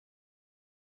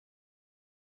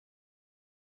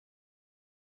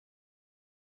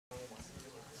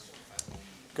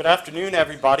Good afternoon,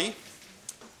 everybody.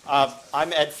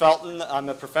 I'm Ed Felton. I'm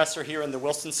a professor here in the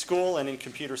Wilson School and in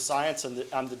computer science, and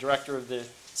I'm the director of the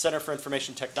Center for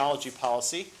Information Technology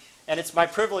Policy. And it's my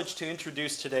privilege to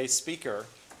introduce today's speaker,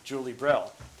 Julie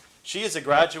Brill. She is a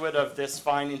graduate of this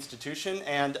fine institution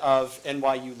and of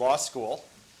NYU Law School.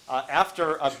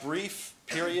 After a brief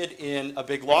period in a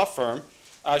big law firm,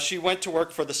 she went to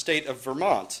work for the state of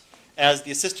Vermont as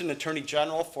the Assistant Attorney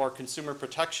General for Consumer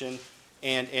Protection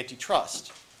and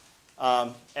Antitrust.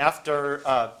 After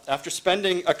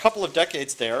spending a couple of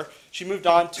decades there, she moved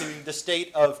on to the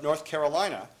state of North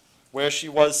Carolina, where she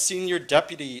was Senior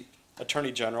Deputy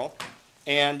Attorney General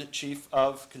and Chief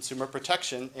of Consumer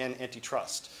Protection and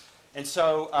Antitrust. And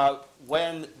so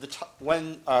when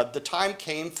the time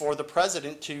came for the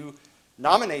president to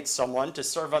nominate someone to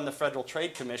serve on the Federal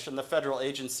Trade Commission, the federal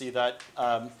agency that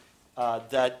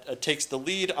takes the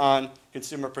lead on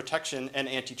consumer protection and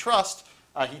antitrust,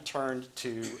 he turned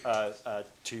to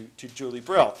Julie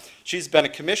Brill. She's been a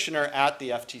commissioner at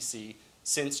the FTC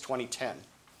since 2010.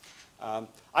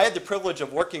 I had the privilege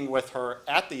of working with her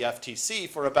at the FTC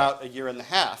for about a year and a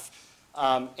half.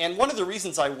 And one of the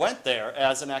reasons I went there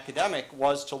as an academic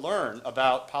was to learn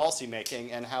about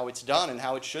policymaking and how it's done and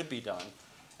how it should be done.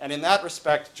 And in that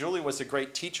respect, Julie was a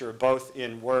great teacher, both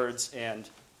in words and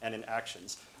in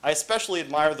actions. I especially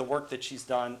admire the work that she's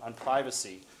done on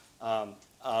privacy,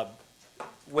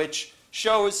 which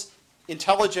shows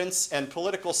intelligence and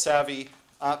political savvy,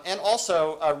 and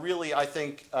also really, I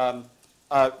think,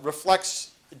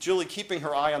 reflects Julie keeping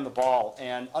her eye on the ball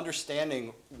and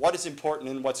understanding what is important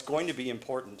and what's going to be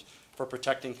important for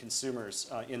protecting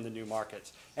consumers in the new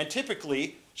market. And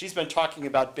typically, she's been talking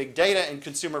about big data and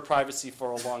consumer privacy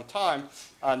for a long time,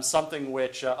 something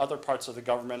which other parts of the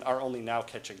government are only now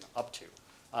catching up to.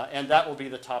 And that will be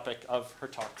the topic of her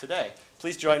talk today.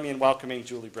 Please join me in welcoming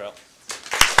Julie Brill.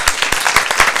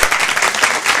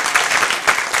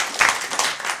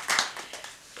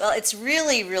 Well, it's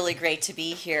really, really great to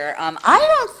be here. I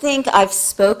don't think I've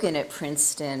spoken at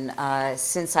Princeton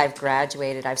since I've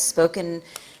graduated. I've spoken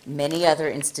many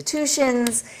other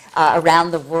institutions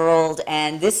around the world,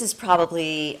 and this is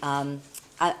probably, I'm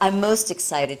most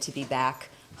excited to be back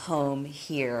home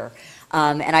here.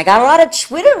 And I got a lot of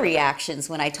Twitter reactions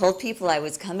when I told people I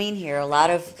was coming here. A lot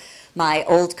of my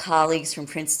old colleagues from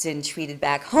Princeton tweeted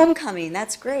back, "Homecoming,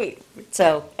 that's great."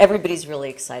 So everybody's really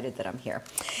excited that I'm here.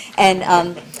 And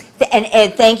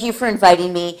Ed, thank you for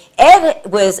inviting me. Ed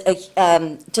was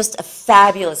just a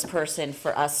fabulous person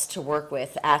for us to work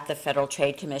with at the Federal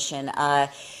Trade Commission.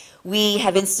 We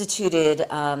have instituted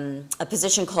a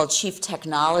position called Chief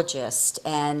Technologist,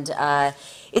 and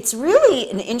it's really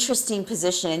an interesting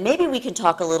position, and maybe we can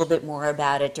talk a little bit more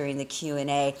about it during the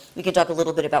Q&A. We can talk a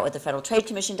little bit about what the Federal Trade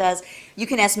Commission does. You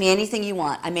can ask me anything you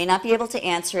want. I may not be able to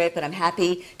answer it, but I'm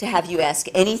happy to have you ask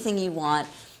anything you want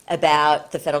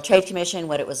about the Federal Trade Commission,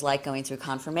 what it was like going through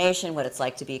confirmation, what it's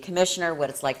like to be a commissioner, what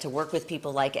it's like to work with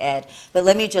people like Ed. But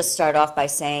let me just start off by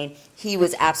saying he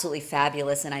was absolutely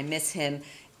fabulous, and I miss him.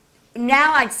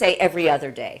 Now I'd say every other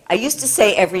day. I used to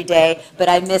say every day, but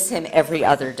I miss him every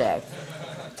other day.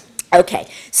 Okay,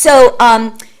 so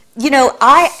you know,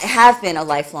 I have been a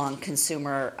lifelong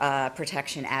consumer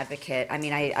protection advocate. I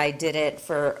mean, I did it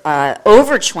for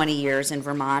over 20 years in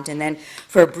Vermont, and then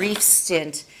for a brief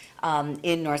stint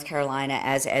in North Carolina,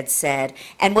 as Ed said.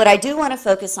 And what I do want to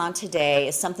focus on today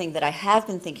is something that I have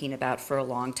been thinking about for a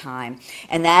long time,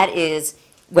 and that is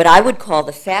what I would call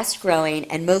the fast-growing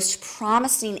and most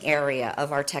promising area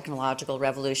of our technological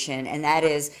revolution, and that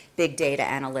is big data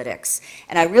analytics.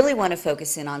 And I really want to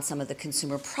focus in on some of the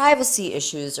consumer privacy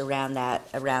issues around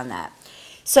that.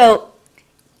 So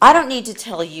I don't need to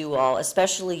tell you all,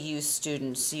 especially you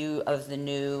students, you of the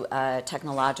new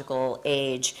technological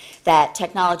age, that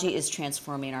technology is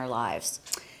transforming our lives.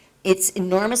 Its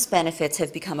enormous benefits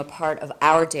have become a part of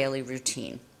our daily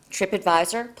routine.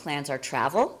 TripAdvisor plans our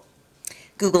travel.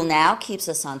 Google Now keeps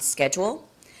us on schedule.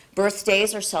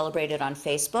 Birthdays are celebrated on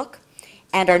Facebook.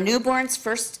 And our newborn's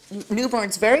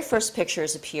very first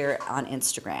pictures appear on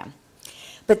Instagram.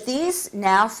 But these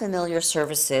now familiar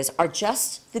services are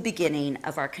just the beginning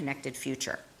of our connected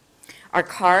future. Our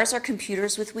cars are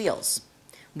computers with wheels.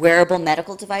 Wearable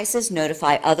medical devices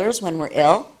notify others when we're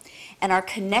ill. And our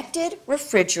connected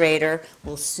refrigerator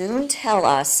will soon tell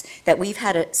us that we've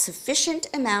had a sufficient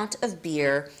amount of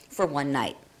beer for one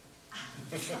night.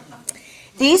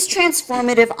 These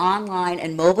transformative online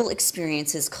and mobile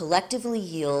experiences collectively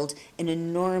yield an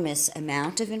enormous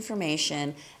amount of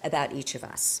information about each of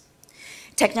us.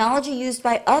 Technology used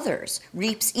by others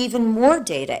reaps even more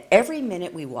data every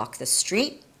minute we walk the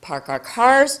street, park our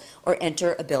cars, or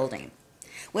enter a building.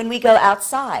 When we go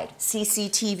outside,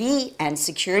 CCTV and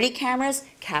security cameras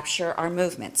capture our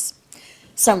movements.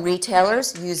 Some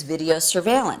retailers use video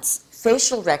surveillance,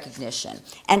 facial recognition,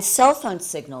 and cell phone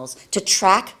signals to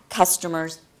track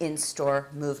customers' in-store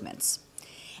movements.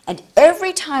 And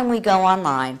every time we go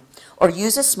online or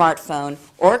use a smartphone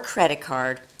or a credit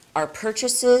card, our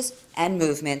purchases and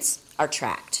movements are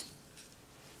tracked.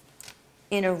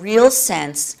 In a real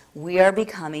sense, we are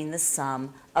becoming the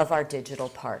sum of our digital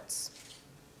parts.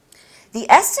 The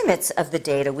estimates of the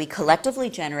data we collectively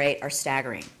generate are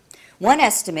staggering. One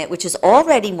estimate, which is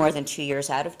already more than 2 years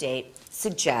out of date,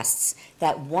 suggests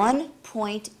that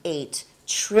 1.8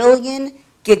 trillion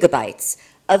gigabytes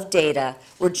of data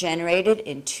were generated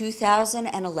in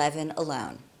 2011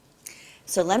 alone.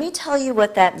 So let me tell you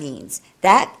what that means.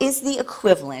 That is the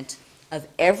equivalent of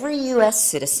every US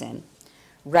citizen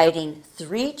writing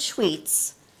 3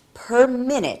 tweets per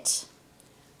minute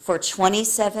for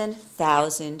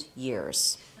 27,000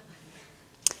 years.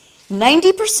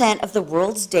 90% of the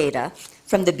world's data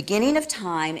from the beginning of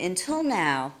time until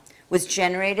now was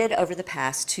generated over the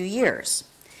past 2 years.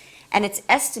 And it's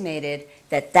estimated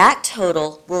that that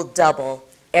total will double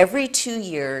every 2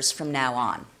 years from now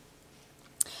on.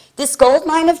 This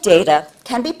goldmine of data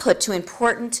can be put to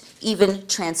important, even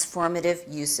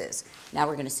transformative uses. Now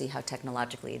we're going to see how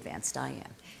technologically advanced I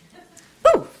am.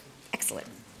 Ooh, excellent.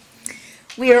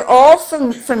 We are all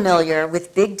familiar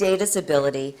with big data's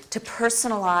ability to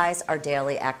personalize our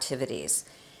daily activities,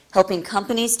 helping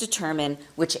companies determine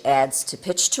which ads to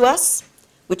pitch to us,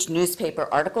 which newspaper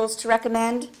articles to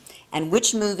recommend, and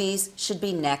which movies should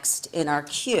be next in our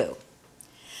queue.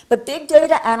 But big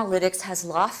data analytics has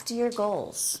loftier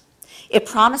goals. It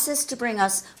promises to bring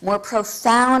us more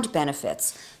profound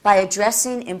benefits by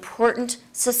addressing important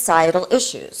societal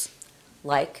issues,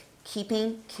 like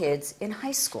keeping kids in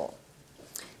high school,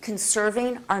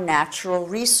 conserving our natural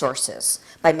resources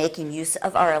by making use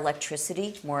of our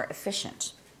electricity more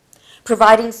efficient,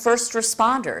 providing first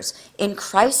responders in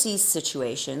crises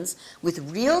situations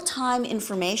with real-time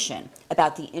information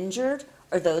about the injured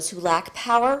or those who lack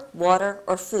power, water,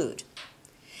 or food,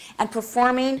 and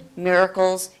performing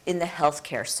miracles in the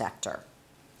healthcare sector.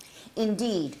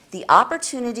 Indeed, the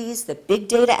opportunities that big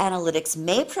data analytics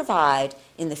may provide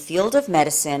in the field of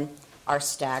medicine are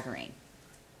staggering.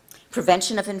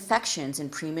 Prevention of infections in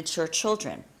premature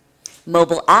children,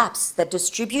 mobile apps that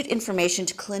distribute information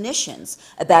to clinicians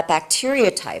about bacteria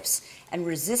types and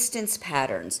resistance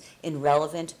patterns in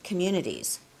relevant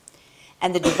communities,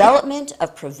 and the development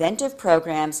of preventive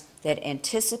programs that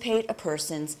anticipate a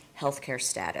person's healthcare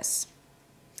status.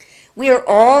 We are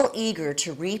all eager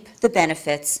to reap the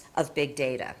benefits of big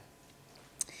data.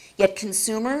 Yet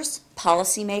consumers,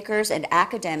 policymakers, and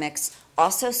academics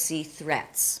also see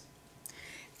threats.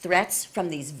 Threats from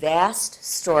these vast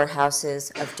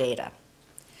storehouses of data.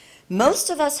 Most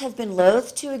of us have been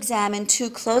loath to examine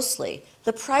too closely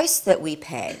the price that we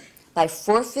pay by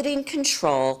forfeiting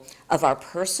control of our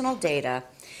personal data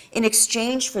in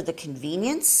exchange for the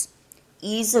convenience,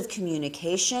 ease of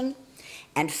communication,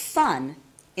 and fun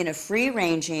in a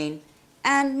free-ranging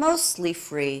and mostly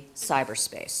free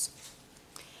cyberspace.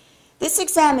 This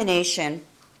examination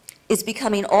is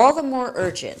becoming all the more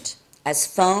urgent as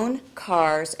phone,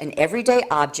 cars, and everyday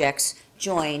objects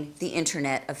join the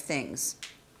Internet of Things.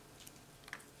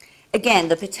 Again,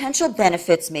 the potential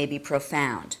benefits may be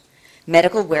profound.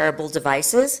 Medical wearable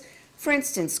devices, for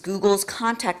instance, Google's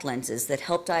contact lenses that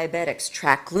help diabetics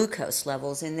track glucose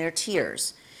levels in their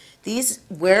tears. These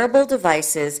wearable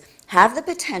devices have the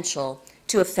potential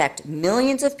to affect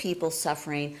millions of people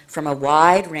suffering from a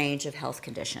wide range of health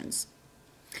conditions.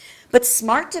 But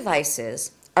smart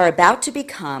devices are about to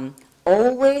become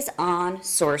always-on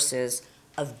sources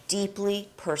of deeply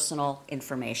personal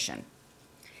information.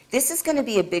 This is going to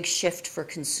be a big shift for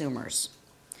consumers.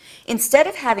 Instead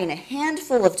of having a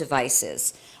handful of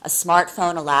devices, a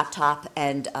smartphone, a laptop,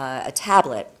 and a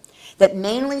tablet, that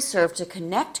mainly serve to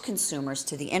connect consumers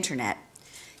to the internet,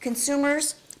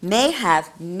 consumers may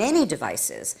have many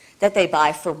devices that they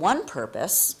buy for one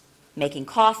purpose, making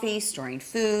coffee, storing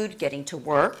food, getting to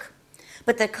work,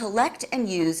 but that collect and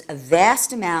use a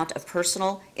vast amount of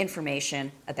personal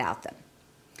information about them.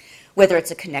 Whether it's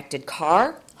a connected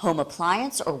car, home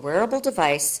appliance, or wearable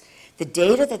device, the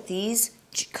data that these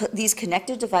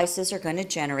connected devices are going to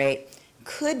generate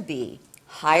could be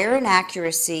higher in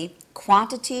accuracy,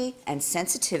 quantity, and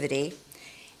sensitivity,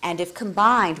 and if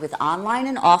combined with online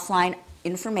and offline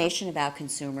information about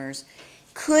consumers,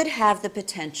 could have the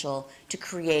potential to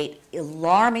create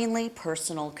alarmingly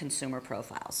personal consumer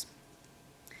profiles.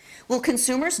 Will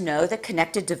consumers know that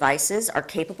connected devices are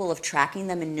capable of tracking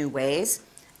them in new ways,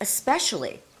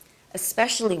 especially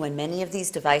especially when many of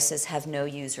these devices have no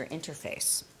user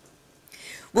interface?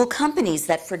 Will companies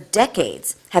that for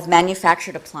decades have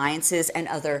manufactured appliances and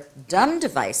other dumb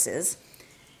devices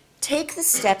take the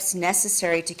steps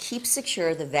necessary to keep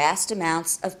secure the vast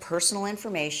amounts of personal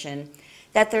information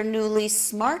that their newly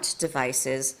smart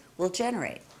devices will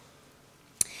generate?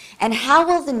 And how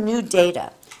will the new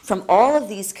data from all of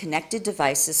these connected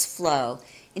devices flow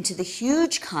into the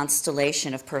huge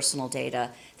constellation of personal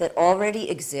data that already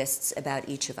exists about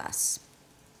each of us?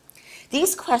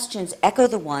 These questions echo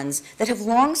the ones that have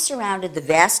long surrounded the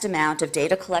vast amount of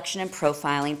data collection and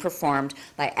profiling performed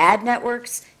by ad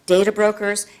networks, data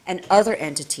brokers, and other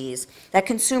entities that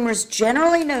consumers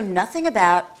generally know nothing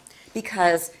about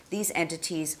because these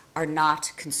entities are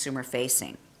not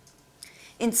consumer-facing.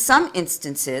 In some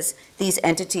instances, these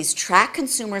entities track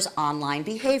consumers' online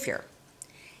behavior.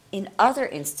 In other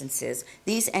instances,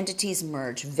 these entities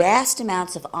merge vast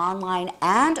amounts of online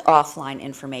and offline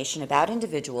information about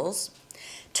individuals,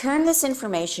 turn this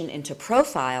information into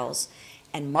profiles,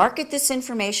 and market this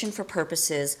information for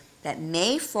purposes that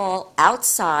may fall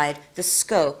outside the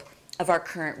scope of our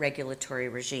current regulatory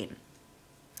regime.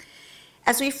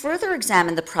 As we further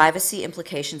examine the privacy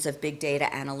implications of big data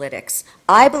analytics,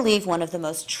 I believe one of the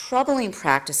most troubling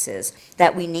practices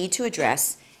that we need to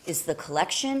address is the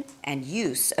collection and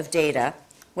use of data,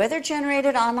 whether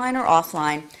generated online or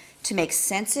offline, to make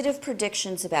sensitive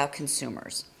predictions about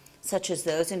consumers, such as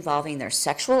those involving their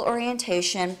sexual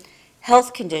orientation,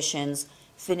 health conditions,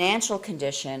 financial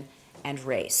condition, and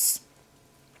race.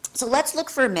 So let's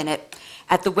look for a minute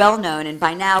at the well-known and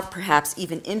by now perhaps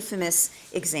even infamous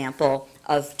example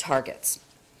of Target's.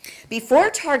 Before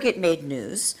Target made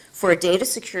news for a data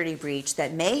security breach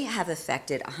that may have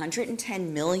affected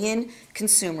 110 million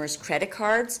consumers' credit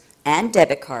cards and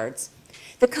debit cards,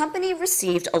 the company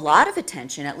received a lot of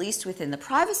attention, at least within the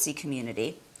privacy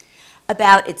community,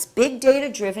 about its big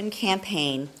data-driven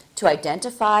campaign to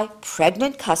identify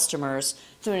pregnant customers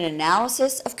through an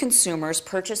analysis of consumers'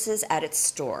 purchases at its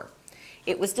store.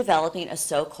 It was developing a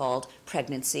so-called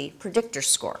pregnancy predictor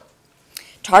score.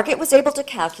 Target was able to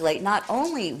calculate not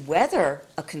only whether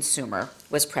a consumer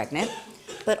was pregnant,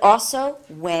 but also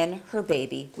when her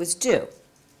baby was due.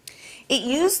 It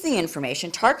used the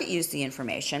information, Target used the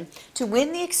information, to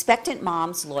win the expectant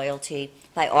mom's loyalty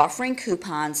by offering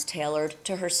coupons tailored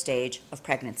to her stage of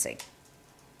pregnancy.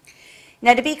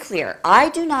 Now, to be clear, I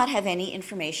do not have any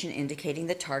information indicating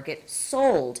that Target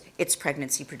sold its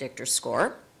pregnancy predictor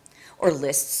score or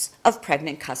lists of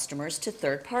pregnant customers to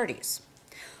third parties,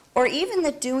 or even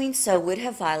that doing so would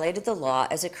have violated the law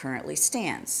as it currently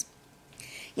stands.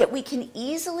 Yet we can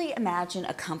easily imagine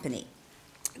a company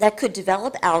that could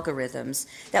develop algorithms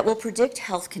that will predict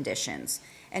health conditions,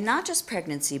 and not just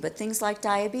pregnancy, but things like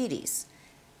diabetes,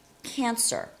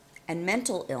 cancer, and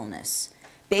mental illness,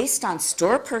 based on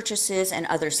store purchases and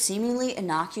other seemingly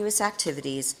innocuous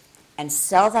activities, and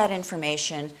sell that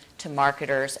information to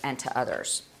marketers and to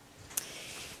others.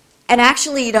 And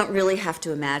actually, you don't really have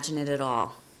to imagine it at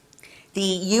all. The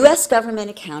U.S. Government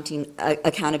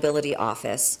Accountability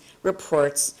Office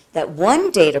reports that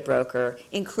one data broker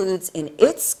includes in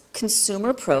its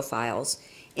consumer profiles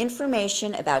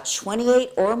information about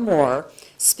 28 or more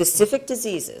specific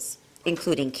diseases,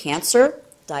 including cancer,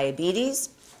 diabetes,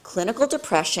 clinical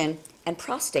depression, and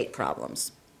prostate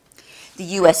problems. The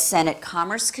U.S. Senate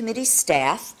Commerce Committee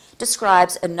staff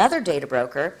describes another data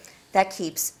broker that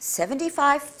keeps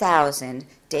 75,000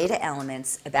 data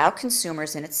elements about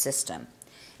consumers in its system,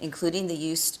 including the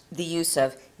use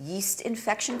of yeast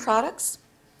infection products,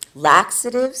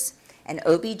 laxatives, and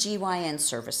OBGYN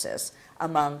services,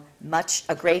 among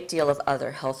a great deal of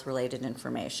other health-related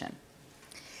information.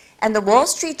 And the Wall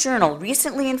Street Journal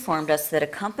recently informed us that a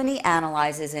company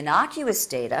analyzes innocuous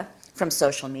data from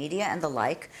social media and the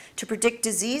like to predict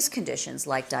disease conditions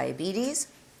like diabetes,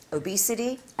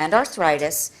 obesity, and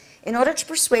arthritis in order to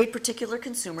persuade particular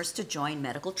consumers to join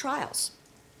medical trials.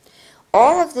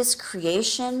 All of this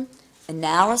creation,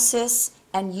 analysis,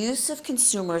 and use of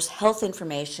consumers' health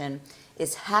information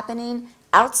is happening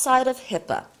outside of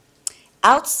HIPAA,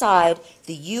 outside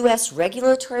the U.S.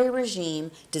 regulatory regime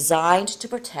designed to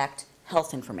protect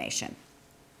health information.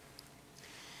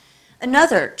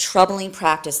 Another troubling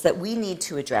practice that we need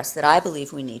to address, that I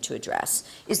believe we need to address,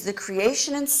 is the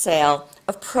creation and sale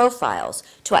of profiles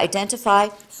to identify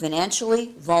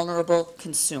financially vulnerable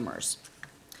consumers.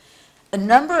 A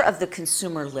number of the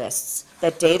consumer lists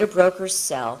that data brokers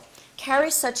sell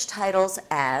carry such titles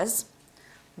as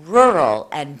rural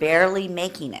and barely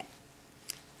making it,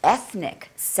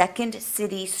 ethnic second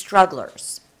city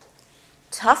strugglers,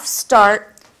 tough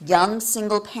start young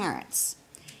single parents,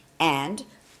 and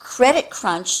credit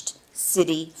crunched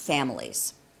city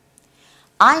families.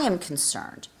 I am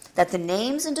concerned that the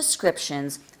names and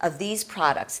descriptions of these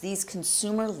products, these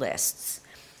consumer lists,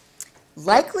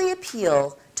 likely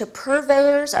appeal to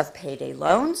purveyors of payday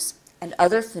loans and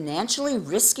other financially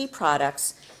risky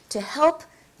products to help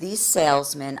these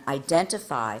salesmen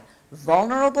identify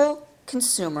vulnerable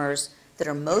consumers that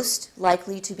are most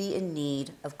likely to be in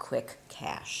need of quick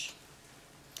cash.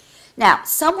 Now,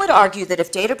 some would argue that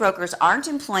if data brokers aren't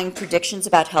employing predictions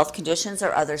about health conditions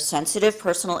or other sensitive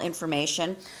personal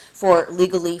information for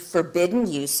legally forbidden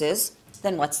uses,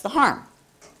 then what's the harm?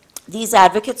 These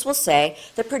advocates will say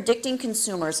that predicting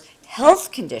consumers'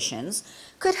 health conditions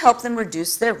could help them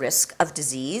reduce their risk of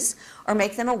disease or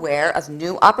make them aware of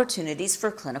new opportunities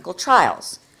for clinical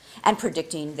trials. And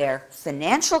predicting their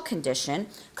financial condition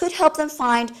could help them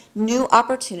find new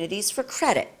opportunities for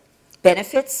credit,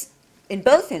 benefits in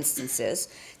both instances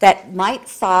that might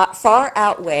far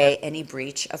outweigh any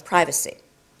breach of privacy.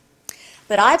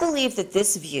 But I believe that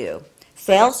this view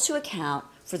fails to account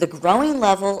for the growing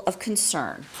level of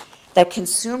concern that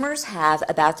consumers have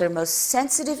about their most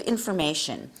sensitive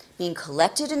information being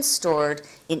collected and stored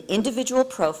in individual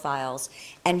profiles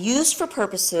and used for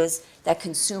purposes that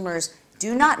consumers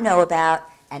do not know about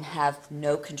and have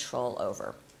no control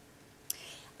over.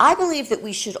 I believe that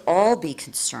we should all be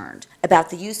concerned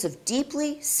about the use of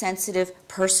deeply sensitive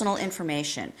personal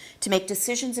information to make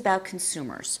decisions about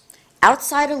consumers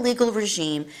outside a legal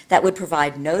regime that would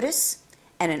provide notice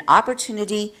and an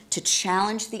opportunity to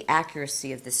challenge the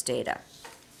accuracy of this data.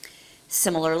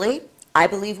 Similarly, I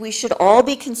believe we should all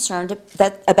be concerned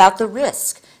about the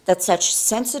risk that such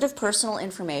sensitive personal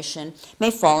information may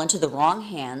fall into the wrong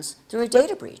hands through a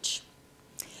data breach.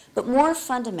 But more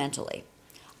fundamentally,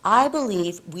 I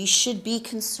believe we should be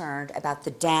concerned about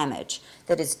the damage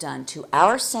that is done to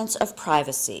our sense of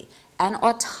privacy and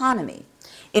autonomy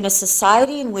in a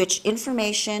society in which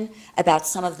information about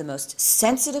some of the most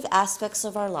sensitive aspects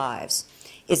of our lives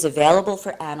is available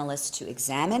for analysts to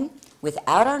examine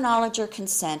without our knowledge or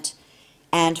consent,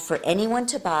 and for anyone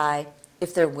to buy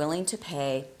if they're willing to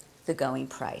pay the going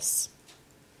price.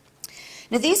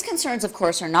 Now, these concerns, of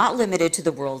course, are not limited to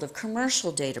the world of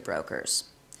commercial data brokers.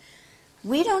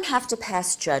 We don't have to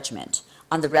pass judgment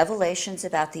on the revelations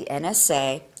about the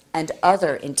NSA and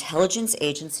other intelligence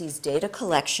agencies' data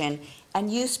collection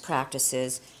and use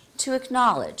practices to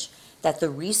acknowledge that the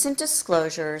recent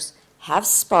disclosures have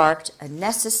sparked a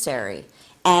necessary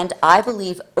and, I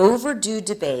believe, overdue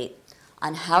debate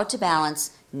on how to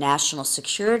balance national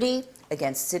security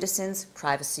against citizens'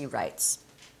 privacy rights.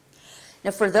 Now,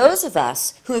 for those of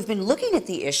us who have been looking at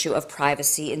the issue of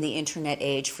privacy in the internet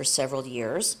age for several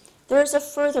years, there is a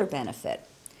further benefit.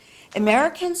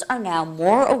 Americans are now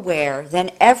more aware than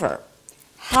ever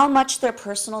how much their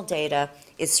personal data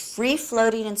is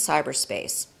free-floating in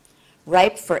cyberspace,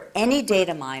 ripe for any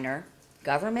data miner,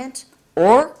 government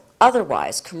or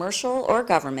otherwise, commercial or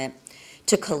government,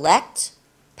 to collect,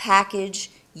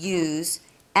 package, use,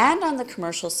 and on the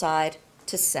commercial side,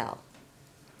 to sell.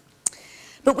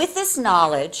 But with this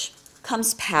knowledge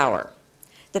comes power,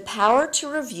 the power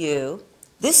to review,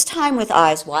 this time with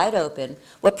eyes wide open,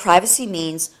 what privacy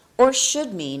means or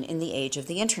should mean in the age of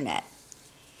the internet.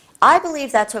 I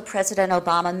believe that's what President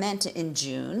Obama meant in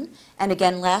June and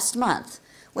again last month,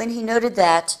 when he noted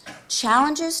that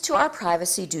challenges to our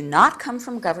privacy do not come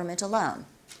from government alone.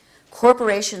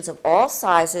 Corporations of all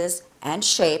sizes and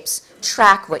shapes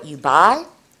track what you buy,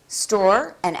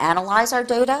 store, and analyze our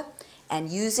data, and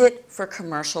use it for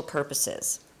commercial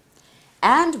purposes.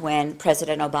 And when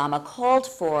President Obama called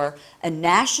for a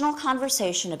national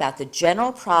conversation about the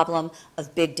general problem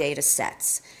of big data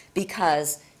sets,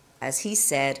 because, as he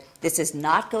said, this is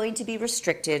not going to be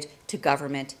restricted to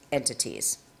government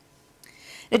entities.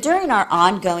 Now, during our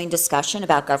ongoing discussion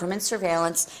about government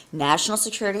surveillance, national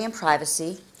security, and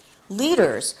privacy,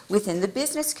 leaders within the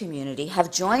business community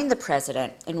have joined the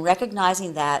president in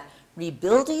recognizing that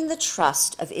rebuilding the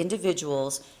trust of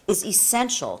individuals is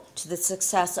essential to the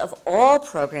success of all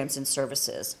programs and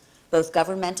services, both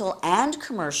governmental and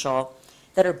commercial,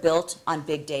 that are built on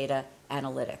big data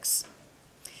analytics.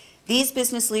 These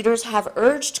business leaders have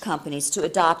urged companies to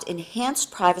adopt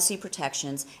enhanced privacy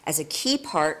protections as a key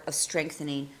part of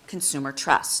strengthening consumer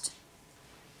trust.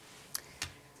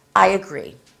 I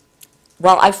agree.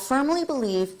 While I firmly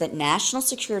believe that national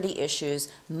security issues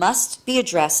must be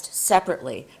addressed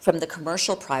separately from the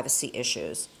commercial privacy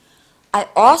issues, I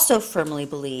also firmly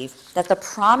believe that the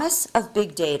promise of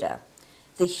big data,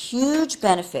 the huge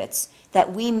benefits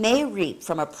that we may reap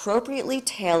from appropriately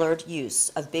tailored use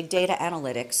of big data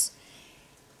analytics,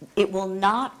 it will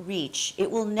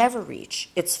never reach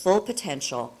its full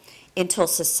potential until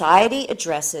society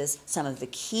addresses some of the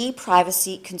key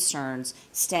privacy concerns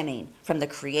stemming from the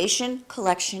creation,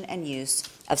 collection, and use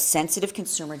of sensitive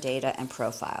consumer data and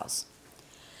profiles.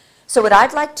 So what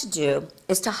I'd like to do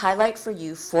is to highlight for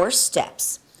you 4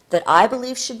 steps that I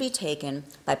believe should be taken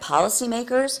by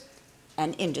policymakers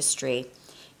and industry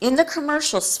in the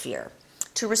commercial sphere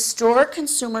to restore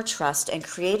consumer trust and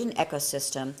create an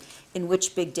ecosystem in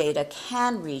which big data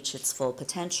can reach its full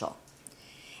potential.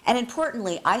 And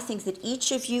importantly, I think that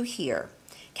each of you here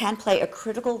can play a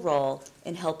critical role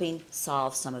in helping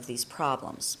solve some of these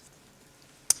problems.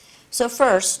 So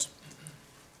first,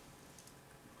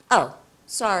 oh,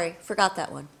 sorry, forgot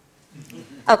that one.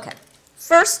 Okay,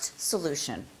 first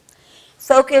solution,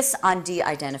 focus on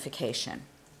de-identification.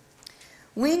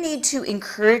 We need to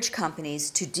encourage companies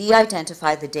to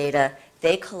de-identify the data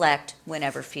they collect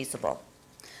whenever feasible.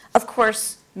 Of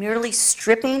course, merely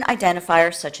stripping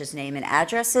identifiers such as name and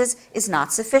addresses is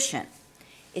not sufficient.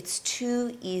 It's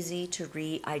too easy to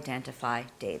re-identify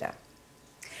data.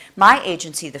 My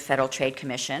agency, the Federal Trade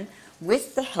Commission,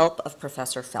 with the help of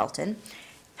Professor Felton,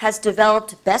 has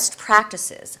developed best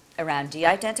practices around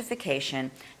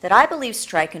de-identification that I believe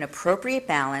strike an appropriate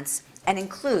balance and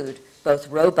include both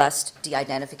robust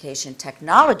de-identification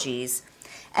technologies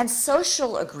and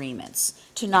social agreements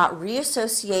to not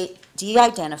reassociate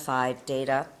de-identified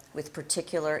data with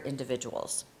particular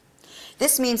individuals.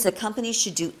 This means that companies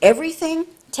should do everything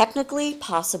technically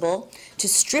possible to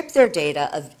strip their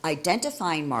data of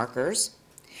identifying markers.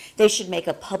 They should make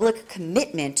a public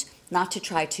commitment not to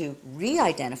try to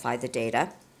re-identify the data,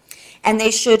 and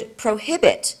they should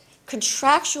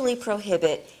contractually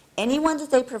prohibit anyone that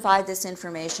they provide this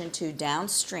information to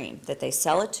downstream, that they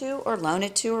sell it to or loan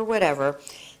it to or whatever,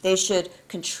 they should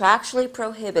contractually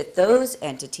prohibit those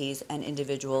entities and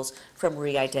individuals from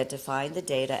re-identifying the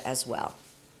data as well.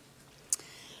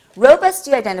 Robust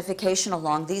de-identification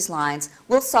along these lines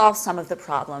will solve some of the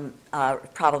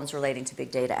problems relating to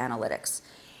big data analytics.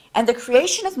 And the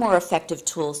creation of more effective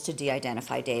tools to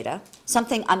de-identify data,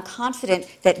 something I'm confident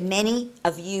that many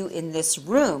of you in this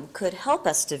room could help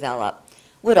us develop,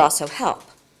 would also help.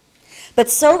 But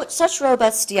such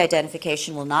robust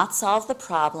de-identification will not solve the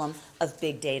problem of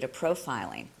big data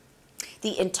profiling.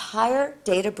 The entire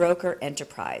data broker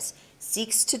enterprise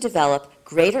seeks to develop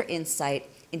greater insight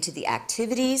into the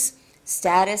activities,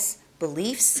 status,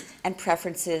 beliefs, and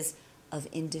preferences of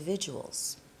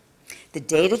individuals. The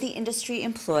data the industry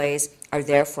employs are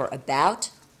therefore about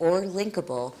or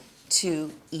linkable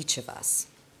to each of us.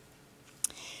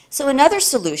 So another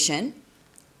solution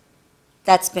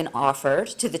that's been offered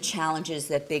to the challenges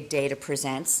that big data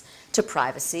presents to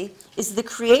privacy is the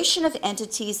creation of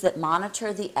entities that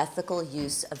monitor the ethical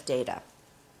use of data.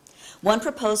 One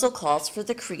proposal calls for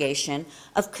the creation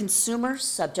of consumer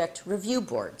subject review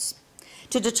boards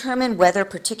to determine whether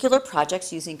particular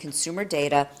projects using consumer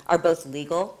data are both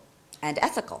legal and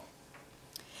ethical.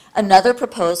 Another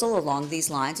proposal along these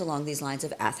lines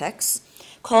of ethics,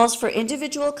 calls for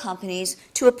individual companies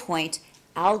to appoint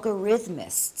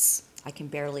algorithmists. I can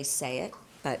barely say it,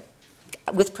 but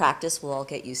with practice we'll all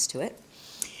get used to it.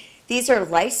 These are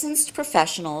licensed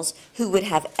professionals who would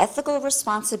have ethical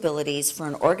responsibilities for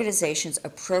an organization's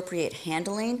appropriate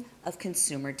handling of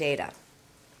consumer data.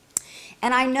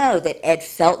 And I know that Ed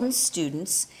Felton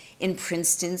students in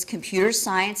Princeton's computer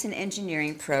science and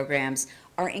engineering programs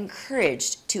are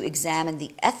encouraged to examine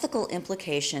the ethical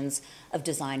implications of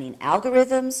designing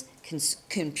algorithms,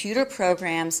 computer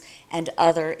programs, and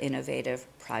other innovative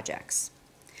projects.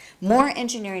 More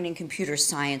engineering and computer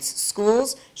science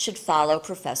schools should follow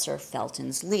Professor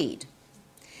Felton's lead.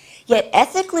 Yet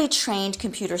ethically trained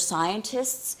computer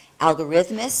scientists,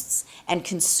 algorithmists, and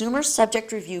consumer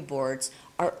subject review boards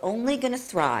are only going to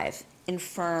thrive in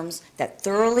firms that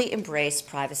thoroughly embrace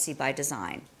privacy by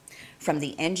design, from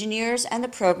the engineers and the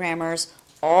programmers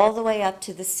all the way up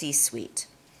to the C-suite.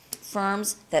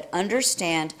 Firms that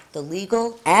understand the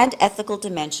legal and ethical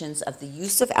dimensions of the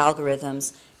use of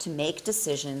algorithms to make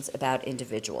decisions about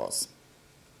individuals.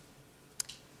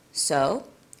 So,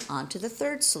 on to the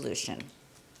third solution.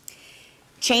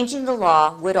 Changing the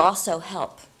law would also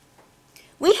help.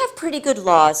 We have pretty good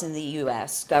laws in the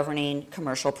U.S. governing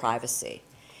commercial privacy,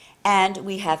 and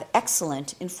we have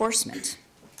excellent enforcement.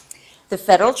 The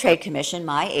Federal Trade Commission,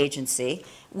 my agency,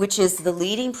 which is the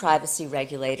leading privacy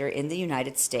regulator in the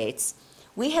United States,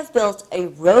 we have built a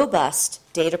robust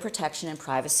data protection and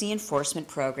privacy enforcement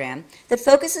program that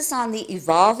focuses on the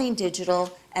evolving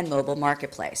digital and mobile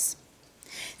marketplace.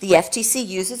 The FTC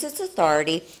uses its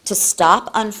authority to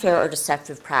stop unfair or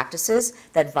deceptive practices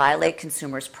that violate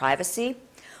consumers' privacy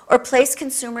or place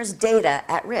consumers' data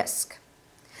at risk.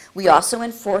 We also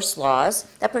enforce laws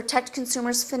that protect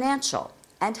consumers' financial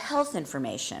and health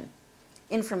information,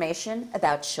 information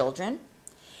about children,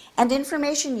 and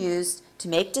information used to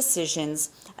make decisions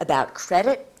about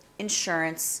credit,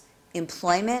 insurance,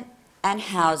 employment, and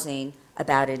housing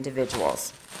about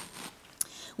individuals.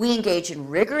 We engage in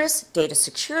rigorous data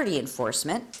security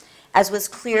enforcement, as was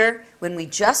clear when we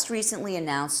just recently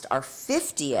announced our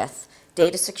 50th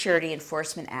data security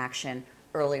enforcement action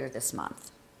earlier this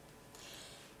month.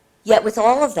 Yet with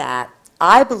all of that,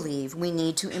 I believe we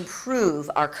need to improve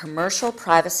our commercial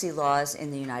privacy laws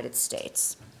in the United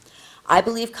States. I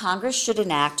believe Congress should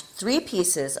enact 3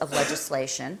 pieces of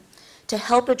legislation to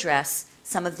help address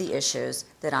some of the issues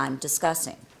that I'm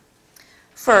discussing.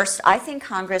 First, I think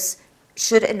Congress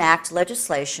should enact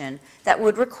legislation that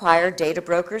would require data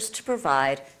brokers to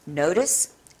provide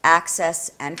notice,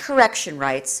 access, and correction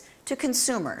rights to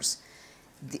consumers,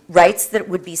 rights that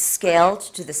would be scaled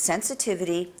to the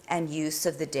sensitivity and use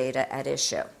of the data at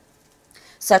issue.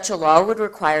 Such a law would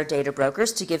require data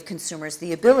brokers to give consumers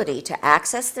the ability to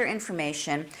access their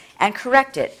information and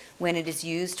correct it when it is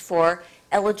used for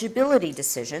eligibility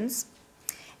decisions,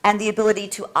 and the ability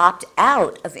to opt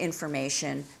out of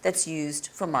information that's used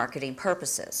for marketing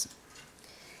purposes.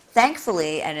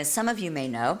 Thankfully, and as some of you may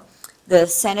know, the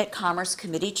Senate Commerce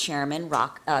Committee Chairman,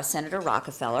 Senator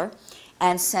Rockefeller,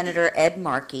 and Senator Ed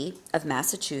Markey of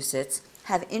Massachusetts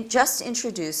have just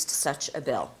introduced such a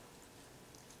bill.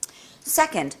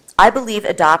 Second, I believe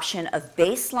adoption of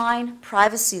baseline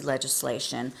privacy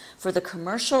legislation for the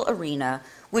commercial arena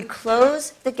would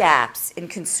close the gaps in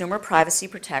consumer privacy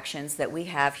protections that we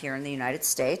have here in the United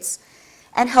States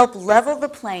and help level the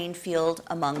playing field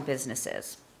among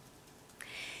businesses.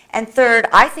 And third,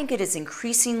 I think it is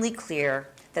increasingly clear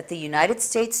that the United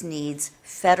States needs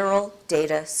federal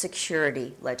data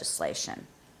security legislation.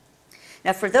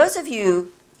 Now, for those of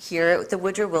you here at the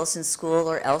Woodrow Wilson School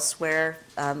or elsewhere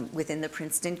within the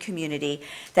Princeton community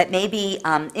that may be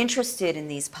interested in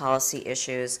these policy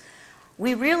issues,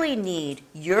 we really need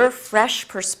your fresh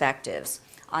perspectives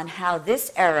on how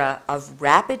this era of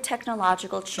rapid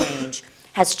technological change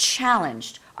has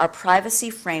challenged our privacy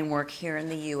framework here in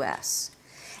the U.S.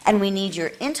 And we need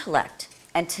your intellect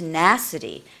and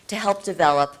tenacity to help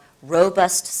develop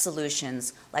robust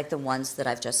solutions like the ones that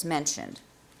I've just mentioned.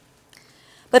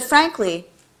 But frankly,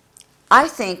 I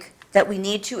think that we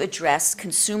need to address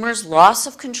consumers' loss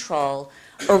of control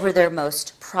over their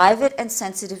most private and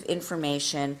sensitive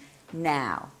information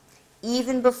now,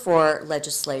 even before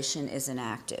legislation is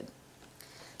enacted.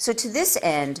 So to this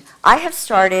end, I have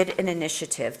started an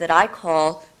initiative that I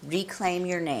call Reclaim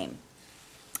Your Name,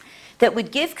 that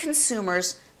would give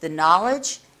consumers the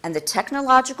knowledge and the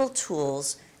technological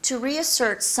tools to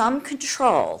reassert some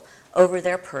control over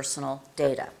their personal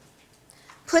data.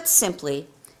 Put simply,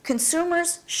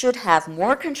 consumers should have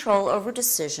more control over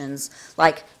decisions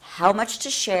like how much to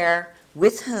share,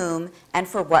 with whom, and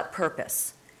for what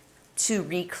purpose, to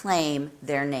reclaim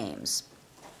their names.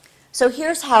 So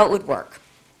here's how it would work.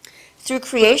 Through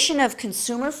creation of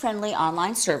consumer-friendly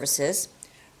online services,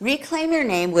 Reclaim Your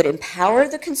Name would empower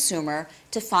the consumer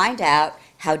to find out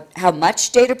how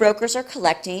much data brokers are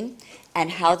collecting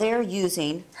and how they are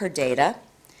using her data,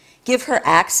 give her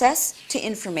access to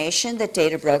information that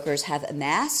data brokers have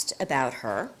amassed about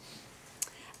her,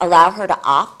 allow her to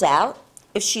opt out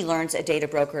if she learns a data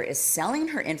broker is selling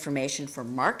her information for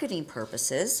marketing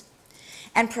purposes,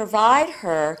 and provide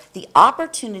her the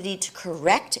opportunity to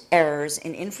correct errors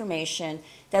in information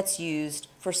that's used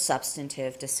for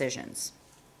substantive decisions.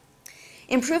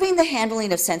 Improving the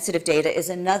handling of sensitive data is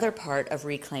another part of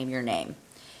Reclaim Your Name.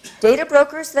 Data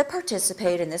brokers that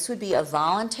participate, and this would be a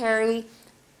voluntary,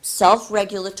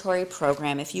 self-regulatory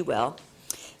program, if you will,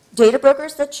 data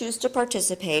brokers that choose to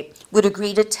participate would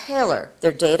agree to tailor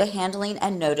their data handling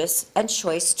and notice and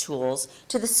choice tools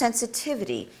to the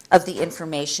sensitivity of the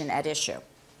information at issue.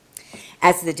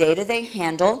 As the data they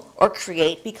handle or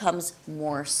create becomes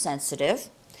more sensitive,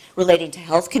 relating to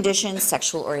health conditions,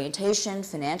 sexual orientation,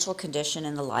 financial condition,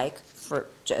 and the like,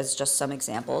 as just some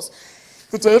examples,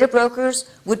 the data brokers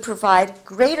would provide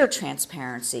greater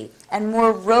transparency and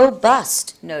more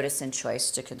robust notice and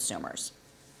choice to consumers.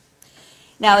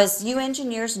 Now, as you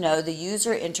engineers know, the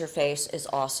user interface is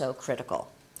also critical.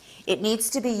 It needs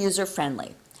to be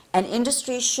user-friendly, and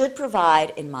industry should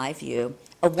provide, in my view,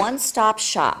 a one-stop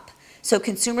shop so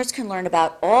consumers can learn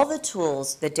about all the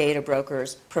tools that data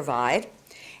brokers provide,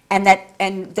 and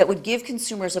that would give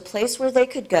consumers a place where they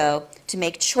could go to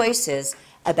make choices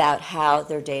about how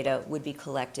their data would be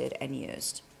collected and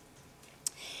used.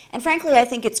 And frankly, I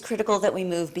think it's critical that we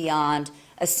move beyond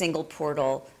a single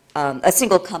portal a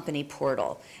single company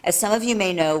portal. As some of you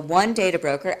may know, one data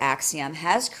broker, Axiom,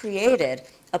 has created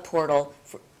a portal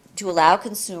to allow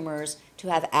consumers to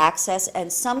have access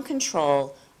and some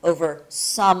control over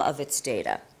some of its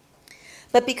data.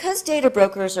 But because data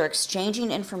brokers are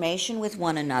exchanging information with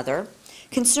one another,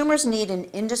 consumers need an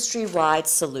industry-wide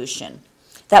solution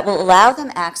that will allow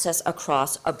them access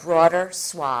across a broader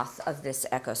swath of this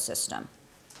ecosystem.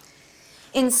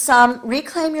 In sum,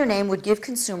 Reclaim Your Name would give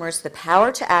consumers the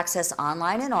power to access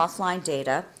online and offline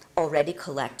data already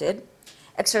collected,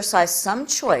 exercise some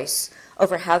choice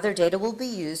over how their data will be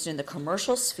used in the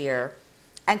commercial sphere,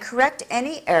 and correct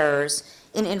any errors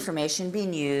in information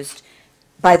being used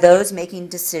by those making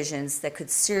decisions that could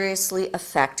seriously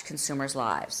affect consumers'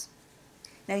 lives.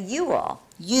 Now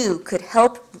you could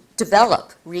help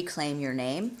develop Reclaim Your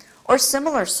Name or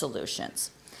similar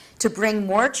solutions to bring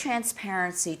more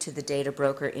transparency to the data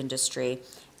broker industry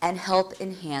and help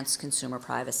enhance consumer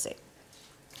privacy.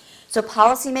 So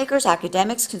policymakers,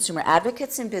 academics, consumer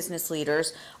advocates, and business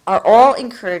leaders are all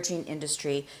encouraging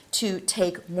industry to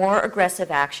take more aggressive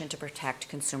action to protect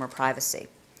consumer privacy.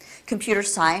 Computer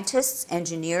scientists,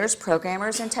 engineers,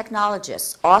 programmers, and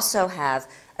technologists also have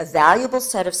a valuable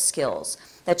set of skills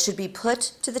that should be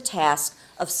put to the task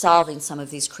of solving some of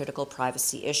these critical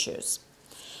privacy issues.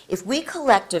 If we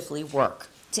collectively work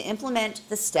to implement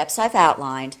the steps I've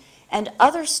outlined and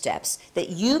other steps that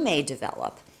you may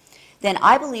develop, then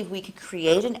I believe we can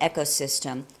create an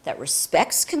ecosystem that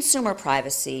respects consumer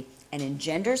privacy and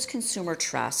engenders consumer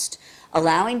trust,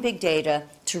 allowing big data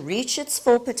to reach its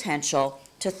full potential,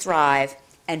 to thrive,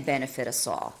 and benefit us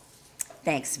all.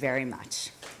 Thanks very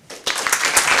much.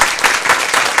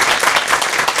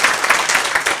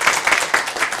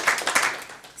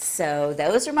 So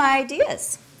those are my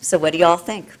ideas. So what do you all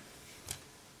think?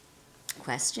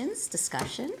 Questions,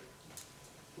 discussion?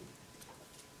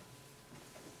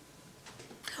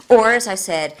 Or, as I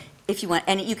said, if you want,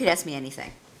 and you could ask me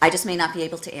anything. I just may not be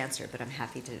able to answer, but I'm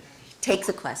happy to take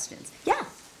the questions. Yeah?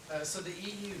 So the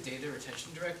EU Data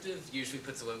Retention Directive usually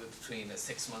puts a limit between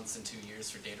 6 months and 2 years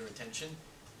for data retention.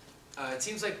 It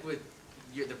seems like with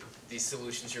these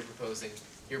solutions you're proposing,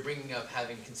 you're bringing up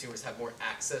having consumers have more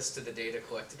access to the data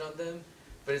collected on them,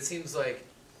 but it seems like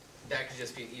that could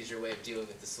just be an easier way of dealing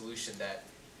with the solution that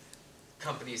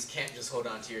companies can't just hold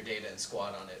on to your data and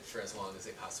squat on it for as long as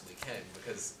they possibly can,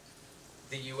 because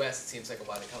the US, it seems like a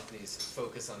lot of companies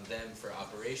focus on them for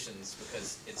operations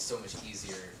because it's so much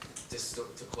easier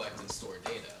to collect and store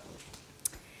data.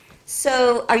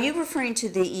 So are you referring to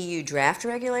the EU draft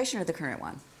regulation or the current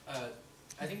one?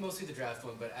 I think mostly the draft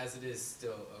one, but as it is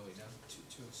still, oh wait, no?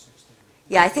 206.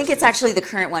 Yeah, I think it's actually the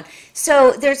current one.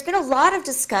 So there's been a lot of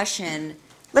discussion.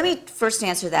 Let me first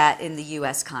answer that in the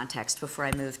U.S. context before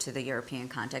I move to the European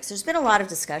context. There's been a lot of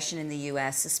discussion in the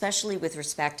U.S., especially with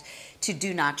respect to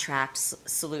do-not-track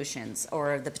solutions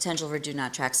or the potential for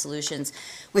do-not-track solutions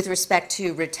with respect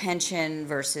to retention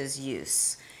versus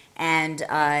use. And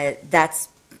that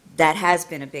has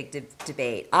been a big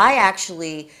debate. I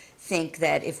actually think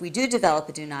that if we do develop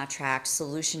a do-not-track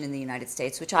solution in the United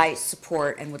States, which I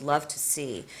support and would love to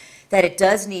see, that it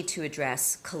does need to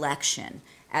address collection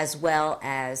as well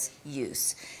as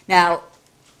use. Now,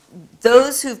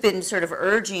 those who've been sort of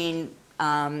urging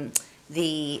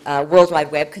the World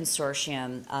Wide Web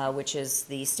Consortium, which is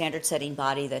the standard-setting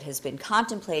body that has been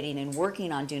contemplating and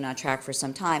working on Do Not Track for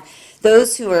some time,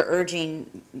 those who are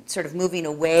urging sort of moving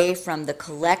away from the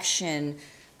collection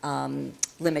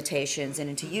limitations and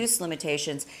into use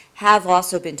limitations have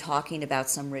also been talking about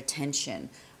some retention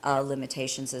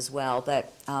limitations as well,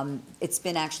 but it's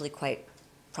been actually quite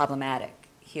problematic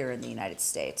here in the United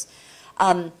States.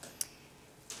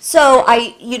 So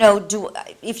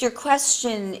if your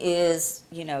question is,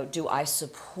 do I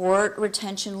support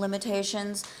retention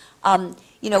limitations?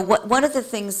 One of the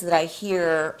things that I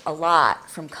hear a lot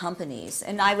from companies,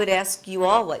 and I would ask you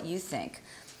all what you think,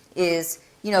 is,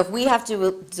 if we have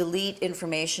to delete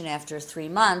information after 3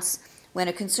 months, when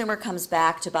a consumer comes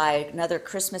back to buy another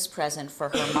Christmas present for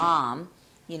her mom,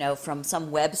 from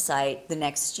some website the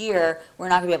next year, we're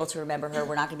not going to be able to remember her.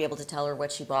 We're not going to be able to tell her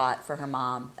what she bought for her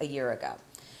mom a year ago.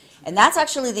 And that's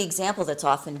actually the example that's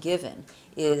often given,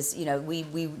 is,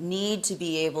 we need to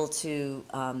be able to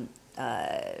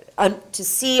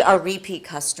see our repeat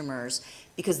customers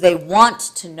because they want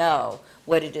to know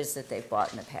what it is that they've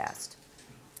bought in the past.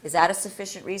 Is that a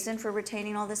sufficient reason for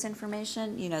retaining all this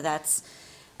information? That's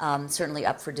certainly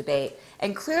up for debate.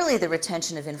 And clearly the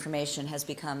retention of information has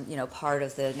become, part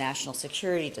of the national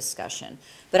security discussion.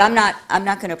 But I'm not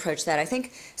going to approach that.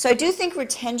 I do think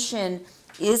retention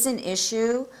is an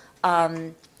issue.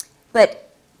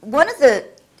 But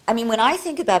I mean, when I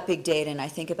think about big data and I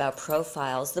think about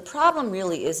profiles, the problem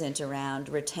really isn't around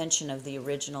retention of the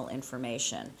original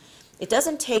information. It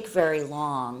doesn't take very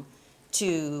long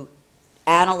to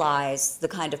analyze the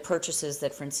kind of purchases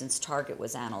that, for instance, Target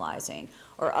was analyzing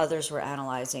or others were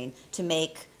analyzing to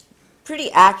make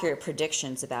pretty accurate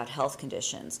predictions about health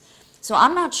conditions. So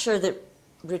I'm not sure that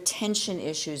retention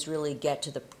issues really get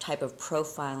to the type of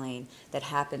profiling that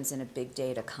happens in a big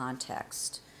data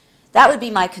context. That would be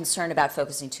my concern about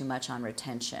focusing too much on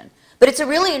retention. But it's a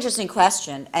really interesting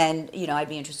question, and I'd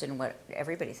be interested in what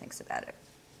everybody thinks about it.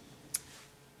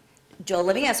 Joel,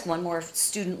 let me ask one more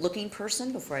student-looking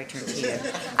person before I turn to you.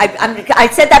 I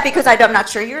said that because I'm not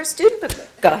sure you're a student, but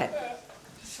go ahead.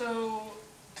 So,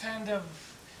 kind of,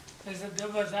 as a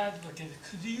devil's advocate,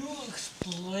 could you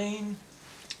explain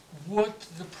what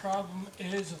the problem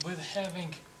is with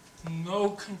having no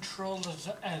controls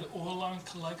at all on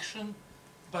collection,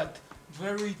 but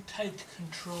very tight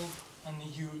control on the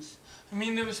use? I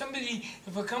mean,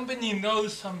 if a company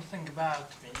knows something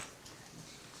about me,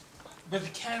 but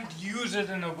can't use it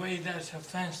in a way that's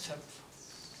offensive,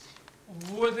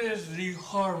 what is the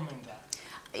harm in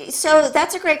that? So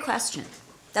that's a great question.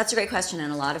 That's a great question,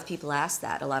 and a lot of people ask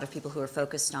that. A lot of people who are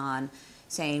focused on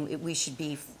saying we should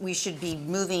be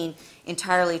moving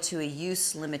entirely to a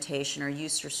use limitation or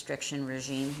use restriction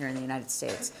regime here in the United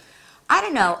States. I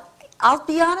don't know. I'll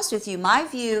be honest with you. My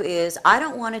view is I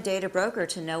don't want a data broker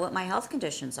to know what my health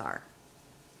conditions are.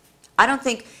 I don't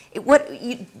think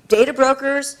data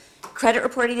brokers, credit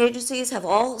reporting agencies have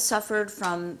all suffered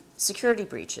from security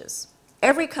breaches.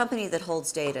 Every company that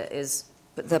holds data is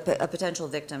a potential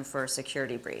victim for a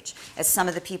security breach, as some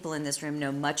of the people in this room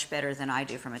know much better than I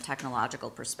do from a technological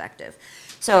perspective.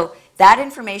 So that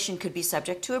information could be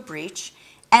subject to a breach.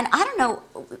 And I don't know,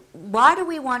 why do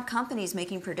we want companies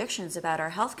making predictions about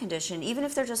our health condition, even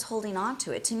if they're just holding on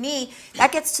to it? To me,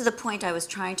 that gets to the point I was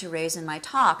trying to raise in my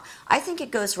talk. I think it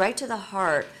goes right to the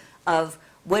heart of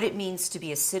what it means to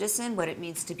be a citizen, what it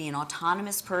means to be an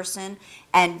autonomous person,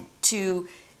 and to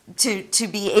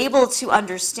be able to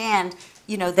understand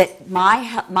that my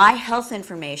health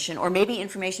information, or maybe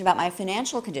information about my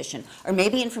financial condition, or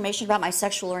maybe information about my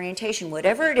sexual orientation,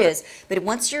 whatever it is, but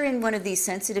once you're in one of these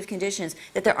sensitive conditions,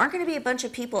 that there aren't going to be a bunch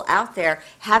of people out there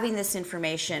having this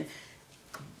information,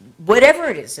 whatever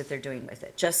it is that they're doing with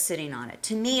it, just sitting on it.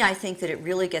 To me, I think that it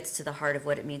really gets to the heart of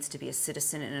what it means to be a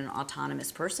citizen and an autonomous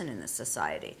person in this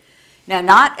society. Now,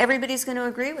 not everybody's going to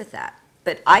agree with that,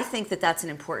 but I think that that's an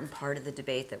important part of the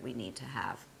debate that we need to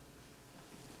have.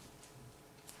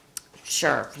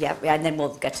 Sure, yeah, and then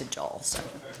we'll get to Joel. So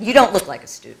you don't look like a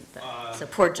student, though. So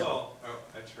poor Joel. Well,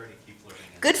 I try to keep learning.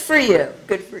 Good for you.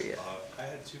 Good for you. I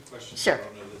had two questions. Sure. I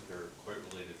don't know that they're quite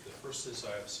related. The first is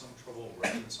I have some trouble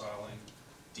reconciling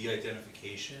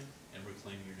de-identification and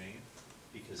reclaim your name,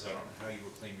 because I don't know how you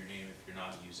reclaim your name if you're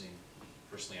not using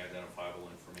personally identifiable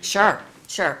information. Sure,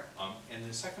 sure. And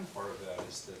the second part of that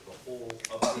is that the whole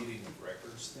updating of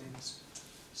records things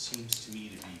seems to me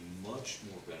to be much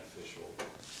more beneficial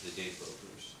to the data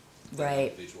brokers than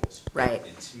Right. individuals. Right.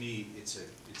 And to me, it's a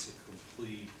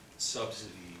complete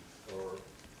subsidy or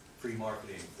free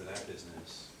marketing for that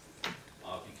business,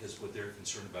 because what they're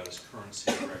concerned about is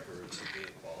currency of records and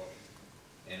data quality.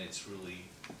 And it's really,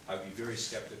 I'd be very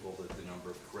skeptical that the number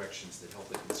of corrections that help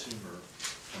the consumer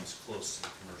comes close to the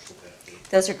commercial benefit.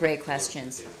 Those are great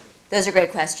questions. Those are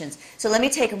great questions. So let me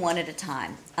take them one at a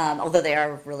time, although they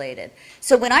are related.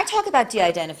 So when I talk about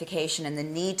de-identification and the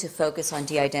need to focus on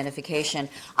de-identification,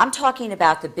 I'm talking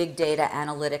about the big data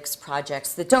analytics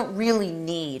projects that don't really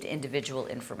need individual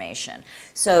information.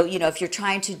 So, if you're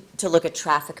trying to look at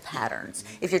traffic patterns,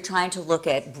 if you're trying to look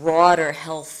at broader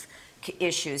health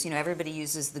issues, everybody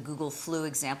uses the Google flu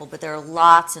example, but there are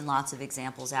lots and lots of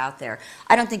examples out there.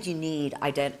 I don't think you need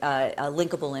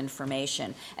linkable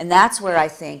information. And that's where I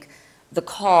think the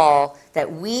call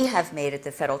that we have made at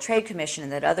the Federal Trade Commission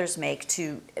and that others make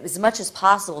to, as much as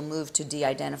possible, move to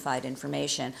de-identified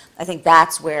information. I think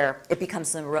that's where it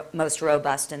becomes the most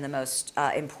robust and the most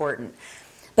important.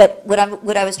 But what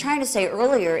I was trying to say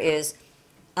earlier is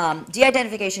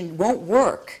de-identification won't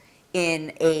work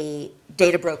in a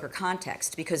data broker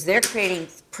context because they're creating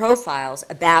profiles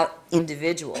about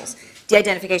individuals.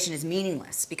 De-identification is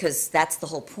meaningless because that's the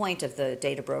whole point of the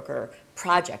data broker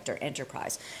project or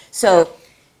enterprise. So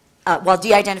while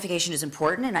de-identification is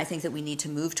important, and I think that we need to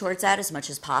move towards that as much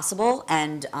as possible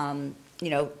and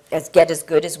get as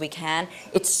good as we can,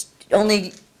 it's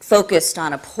only focused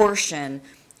on a portion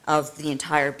of the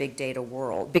entire big data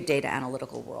world, big data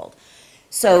analytical world.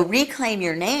 So Reclaim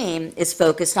Your Name is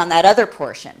focused on that other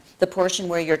portion, the portion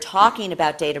where you're talking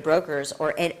about data brokers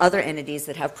or other entities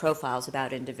that have profiles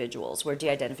about individuals, where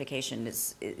de-identification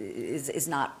is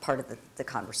not part of the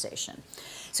conversation.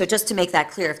 So just to make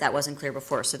that clear, if that wasn't clear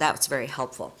before, so that was very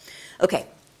helpful. Okay.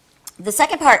 The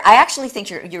second part, I actually think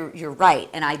you're right,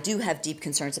 and I do have deep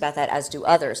concerns about that, as do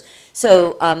others.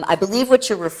 So I believe what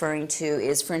you're referring to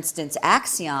is, for instance,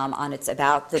 Axiom on its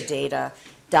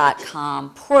aboutthedata.com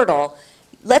portal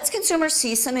lets consumers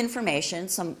see some information,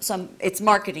 it's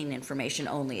marketing information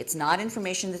only. It's not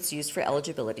information that's used for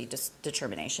eligibility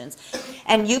determinations.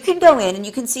 And you can go in and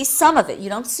you can see some of it. You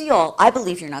don't see all. I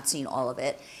believe you're not seeing all of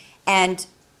it. And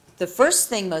the first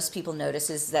thing most people notice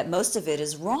is that most of it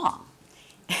is wrong,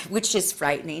 which is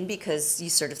frightening because you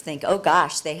sort of think, oh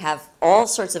gosh, they have all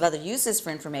sorts of other uses for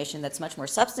information that's much more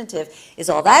substantive. Is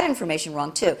all that information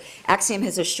wrong too? Axiom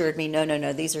has assured me, no, no,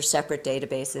 no, these are separate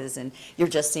databases and you're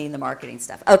just seeing the marketing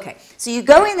stuff. Okay, so you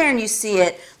go in there and you see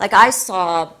it, like I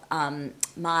saw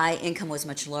my income was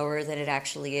much lower than it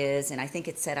actually is, and I think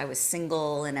it said I was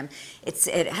single, and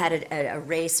it had a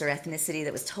race or ethnicity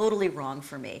that was totally wrong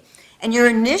for me. And my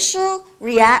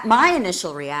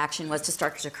initial reaction was to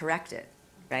start to correct it.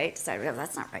 Right? So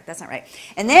that's not right, that's not right.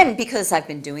 And then, because I've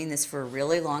been doing this for a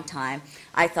really long time,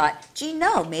 I thought, gee,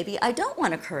 no, maybe I don't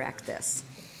want to correct this.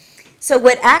 So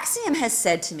what Axiom has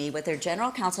said to me, what their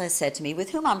general counsel has said to me,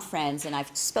 with whom I'm friends, and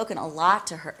I've spoken a lot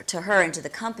to her and to the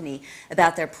company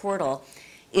about their portal,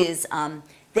 is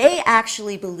they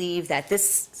actually believe that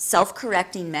this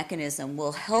self-correcting mechanism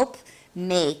will help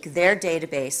make their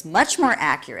database much more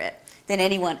accurate than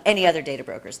any other data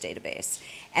broker's database,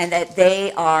 and that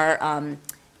they are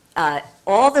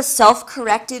all the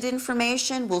self-corrected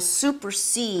information will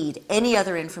supersede any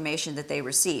other information that they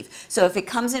receive. So if it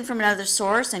comes in from another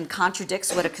source and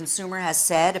contradicts what a consumer has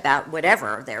said about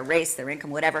whatever, their race, their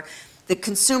income, whatever, the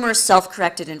consumer's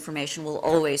self-corrected information will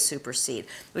always supersede,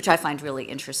 which I find really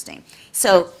interesting.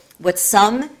 So what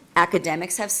some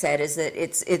academics have said is that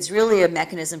it's really a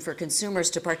mechanism for consumers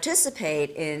to participate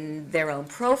in their own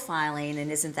profiling,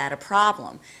 and isn't that a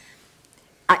problem?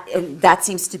 And that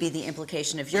seems to be the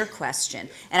implication of your question.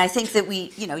 And I think that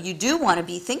you do want to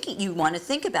be thinking, you want to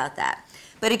think about that.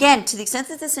 But again, to the extent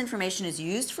that this information is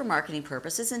used for marketing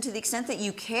purposes, and to the extent that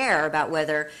you care about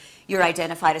whether you're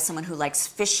identified as someone who likes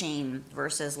fishing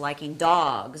versus liking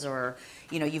dogs, or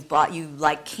you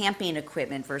like camping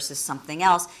equipment versus something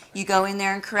else, you go in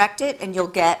there and correct it, and you'll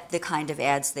get the kind of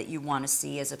ads that you want to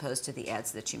see as opposed to the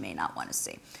ads that you may not want to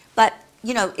see. But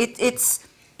it's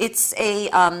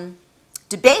a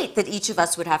debate that each of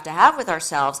us would have to have with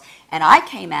ourselves, and I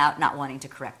came out not wanting to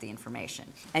correct the information.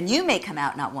 And you may come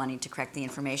out not wanting to correct the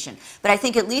information. But I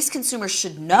think at least consumers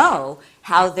should know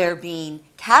how they're being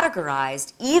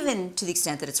categorized, even to the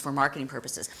extent that it's for marketing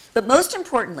purposes. But most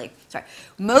importantly,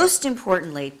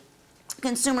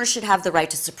 consumers should have the right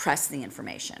to suppress the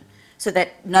information so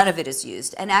that none of it is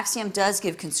used. And Axiom does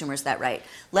give consumers that right.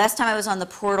 Last time I was on the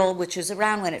portal, which was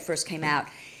around when it first came out,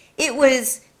 it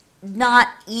was not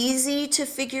easy to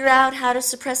figure out how to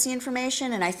suppress the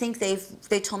information, and I think they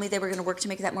told me they were going to work to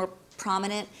make that more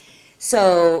prominent.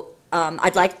 So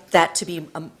I'd like that to be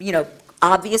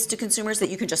obvious to consumers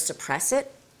that you can just suppress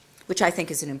it, which I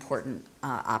think is an important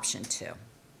option too.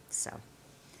 So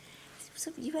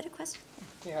you had a question?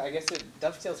 Yeah, I guess it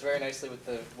dovetails very nicely with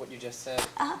what you just said.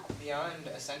 Beyond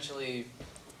essentially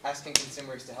asking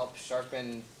consumers to help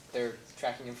sharpen their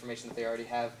tracking information that they already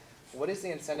have, what is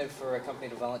the incentive for a company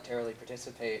to voluntarily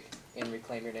participate in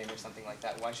Reclaim Your Name or something like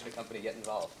that? Why should a company get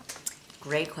involved?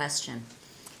 Great question.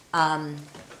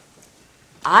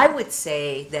 I would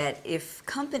say that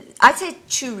I'd say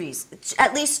two reasons,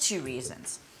 at least two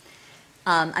reasons.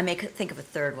 I may think of a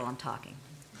third while I'm talking.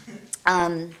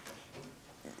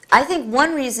 I think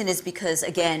one reason is because,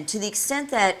 again, to the extent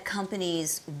that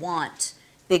companies want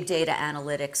big data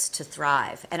analytics to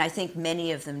thrive, and I think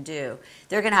many of them do,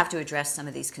 they're going to have to address some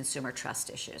of these consumer trust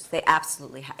issues. They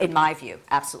absolutely, in my view,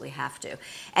 absolutely have to.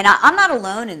 And I'm not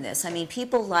alone in this. I mean,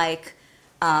 people like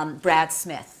Brad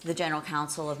Smith, the general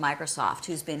counsel of Microsoft,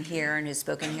 who's been here and who's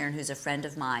spoken here and who's a friend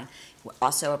of mine,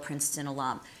 also a Princeton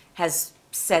alum, has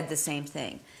said the same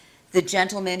thing. The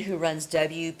gentleman who runs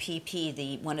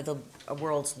WPP, one of the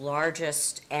world's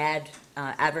largest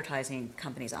advertising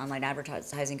companies, online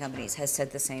advertising companies, has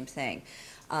said the same thing.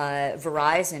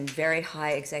 Verizon, very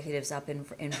high executives up in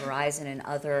Verizon and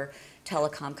other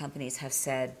telecom companies have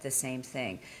said the same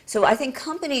thing. So I think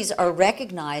companies are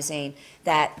recognizing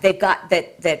that they've got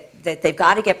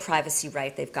to get privacy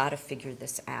right. They've got to figure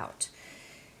this out.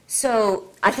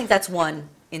 So I think that's one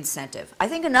incentive. I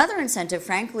think another incentive,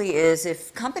 frankly, is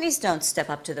if companies don't step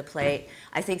up to the plate,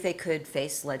 I think they could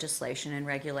face legislation and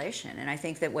regulation. And I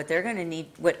think that what they're going to need,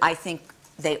 what I think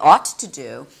they ought to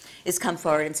do, is come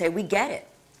forward and say, we get it.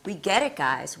 We get it,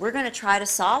 guys. We're going to try to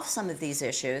solve some of these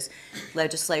issues.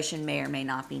 Legislation may or may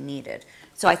not be needed.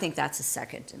 So I think that's a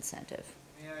second incentive.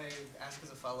 May I ask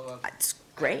as a follow-up? It's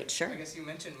great, sure. I guess you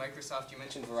mentioned Microsoft, you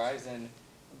mentioned Verizon,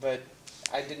 but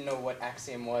I didn't know what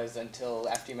Axiom was until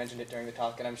after you mentioned it during the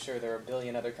talk, and I'm sure there are a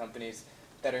billion other companies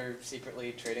that are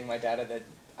secretly trading my data that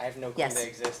I have no clue Yes, they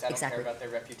exist. I don't exactly. care about their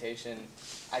reputation.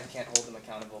 I can't hold them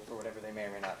accountable for whatever they may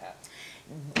or may not have.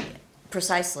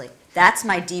 Precisely. That's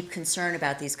my deep concern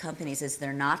about these companies is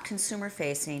they're not consumer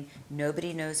facing.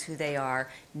 Nobody knows who they are.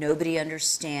 Nobody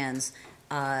understands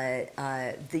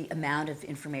the amount of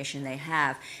information they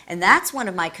have. And that's one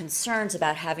of my concerns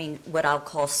about having what I'll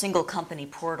call single company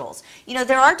portals. You know,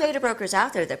 there are data brokers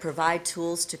out there that provide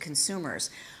tools to consumers.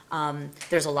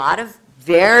 There's a lot of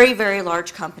very, very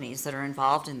large companies that are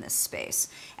involved in this space.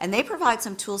 And they provide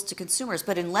some tools to consumers,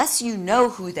 but unless you know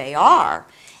who they are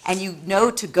and you know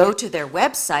to go to their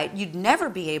website, you'd never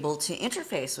be able to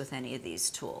interface with any of these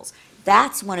tools.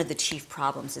 That's one of the chief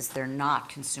problems is they're not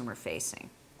consumer facing.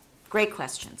 Great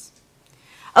questions.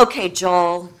 Okay,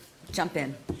 Joel, jump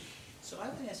in. So I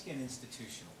want to ask you an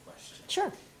institutional question.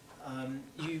 Sure.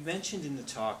 You mentioned in the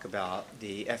talk about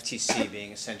the FTC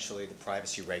being essentially the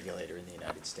privacy regulator in the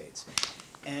United States.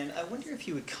 And I wonder if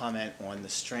you would comment on the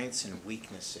strengths and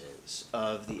weaknesses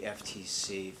of the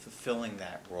FTC fulfilling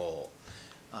that role.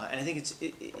 And I think it's,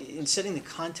 in setting the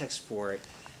context for it,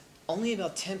 only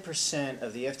about 10%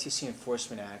 of the FTC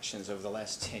enforcement actions over the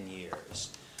last 10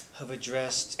 years have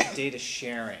addressed data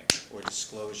sharing or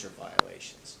disclosure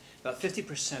violations. About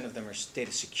 50% of them are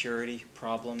data security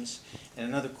problems, and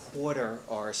another quarter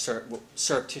are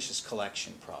surreptitious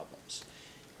collection problems.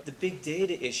 The big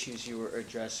data issues you were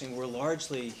addressing were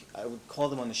largely, I would call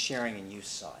them on the sharing and use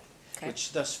side, Okay.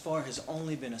 which thus far has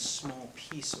only been a small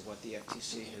piece of what the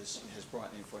FTC has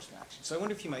brought in enforcement action. So I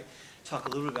wonder if you might talk a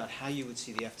little bit about how you would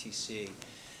see the FTC,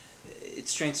 its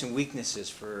strengths and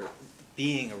weaknesses for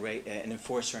being an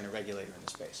enforcer and a regulator in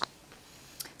the space.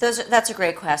 That's a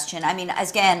great question. I mean,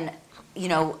 again, you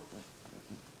know,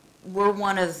 we're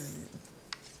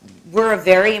a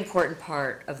very important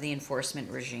part of the enforcement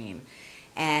regime.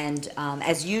 And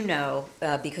as you know,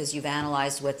 because you've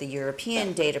analyzed what the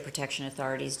European data protection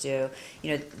authorities do,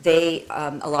 you know,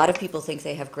 a lot of people think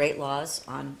they have great laws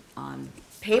on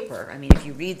paper. I mean, if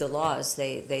you read the laws,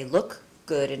 they look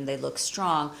good and they look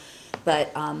strong.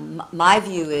 But my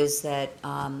view is that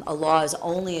a law is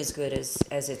only as good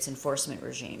as its enforcement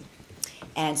regime.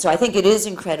 And so I think it is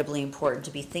incredibly important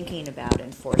to be thinking about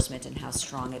enforcement and how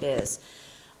strong it is.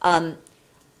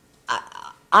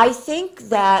 I think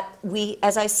that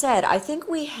as I said, I think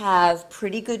we have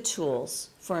pretty good tools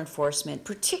for enforcement,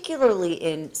 particularly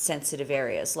in sensitive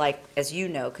areas, like, as you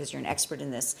know, because you're an expert in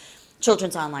this,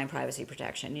 children's online privacy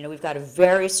protection. You know, we've got a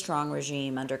very strong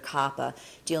regime under COPPA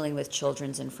dealing with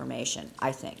children's information,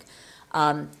 I think.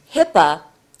 HIPAA,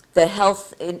 the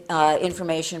Health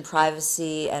Information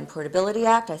Privacy and Portability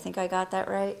Act, I think I got that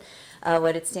right,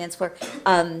 what it stands for.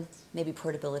 Maybe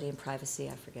portability and privacy,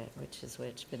 I forget which is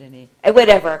which, but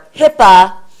whatever.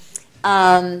 HIPAA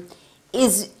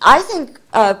is, I think,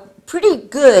 pretty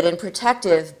good and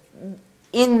protective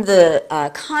in the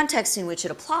context in which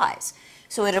it applies.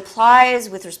 So it applies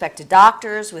with respect to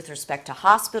doctors, with respect to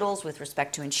hospitals, with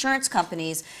respect to insurance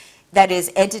companies, that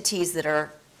is, entities that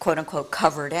are quote-unquote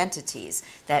covered entities,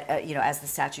 that, you know, as the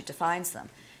statute defines them.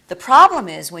 The problem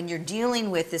is when you're dealing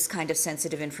with this kind of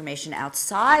sensitive information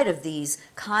outside of these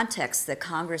contexts that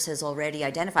Congress has already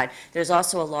identified. There's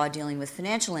also a law dealing with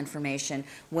financial information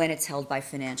when it's held by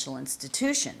financial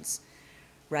institutions,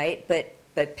 right? But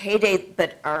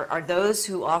are those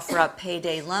who offer up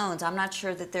payday loans, I'm not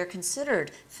sure that they're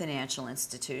considered financial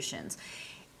institutions.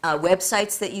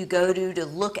 Websites that you go to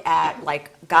look at,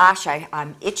 like, gosh,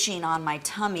 I'm itching on my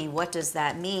tummy, what does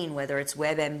that mean, whether it's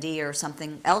WebMD or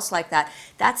something else like that,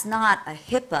 that's not a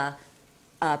HIPAA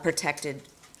protected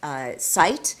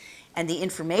site, and the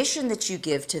information that you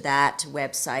give to that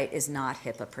website is not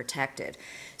HIPAA protected.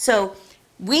 So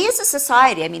we as a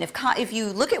society, I mean, if you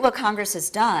look at what Congress has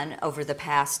done over the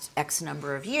past X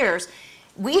number of years,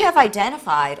 we have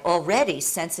identified already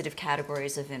sensitive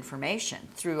categories of information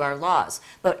through our laws.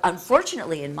 But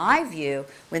unfortunately, in my view,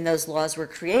 when those laws were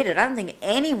created, I don't think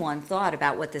anyone thought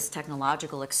about what this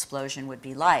technological explosion would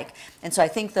be like. And so I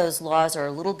think those laws are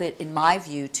a little bit, in my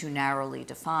view, too narrowly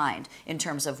defined in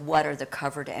terms of what are the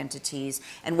covered entities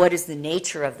and what is the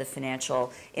nature of the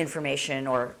financial information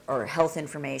or health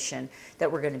information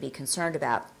that we're going to be concerned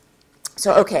about.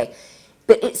 So, okay.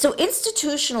 So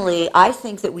institutionally, I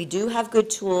think that we do have good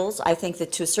tools. I think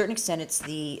that to a certain extent, it's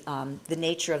the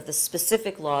nature of the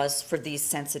specific laws for these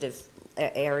sensitive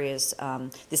areas,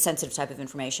 the sensitive type of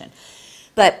information.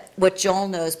 But what Joel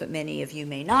knows, but many of you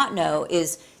may not know,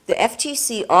 is the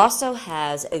FTC also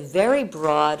has a very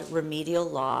broad remedial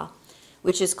law,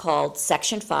 which is called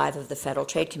Section 5 of the Federal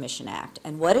Trade Commission Act.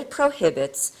 And what it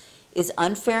prohibits is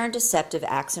unfair and deceptive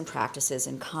acts and practices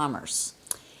in commerce.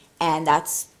 And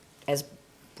that's as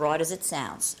broad as it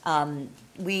sounds.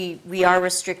 We are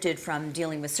restricted from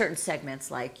dealing with certain segments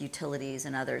like utilities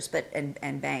and others,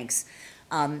 and banks.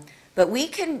 But we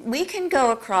can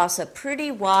go across a pretty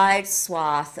wide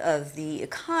swath of the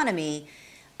economy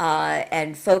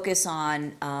and focus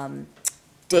on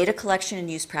data collection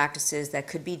and use practices that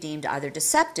could be deemed either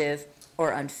deceptive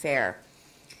or unfair.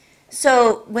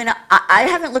 So when I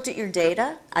haven't looked at your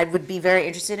data, I would be very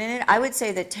interested in it. I would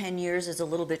say that 10 years is a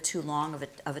little bit too long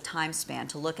of a time span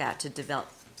to look at to develop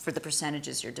for the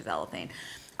percentages you're developing.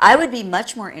 I would be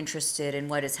much more interested in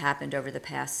what has happened over the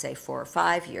past, say, 4 or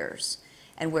 5 years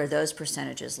and where those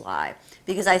percentages lie.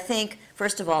 Because I think,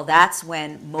 first of all, that's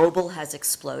when mobile has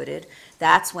exploded.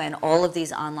 That's when all of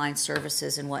these online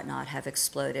services and whatnot have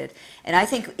exploded. And I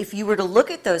think if you were to look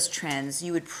at those trends,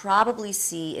 you would probably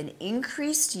see an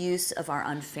increased use of our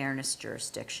unfairness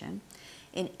jurisdiction,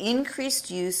 an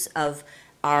increased use of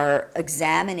our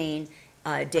examining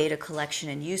data collection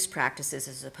and use practices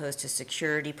as opposed to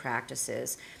security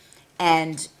practices.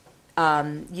 And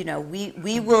you know,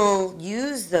 we will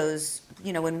use those,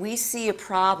 you know, when we see a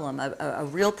problem, a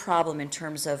real problem in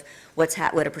terms of what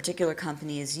a particular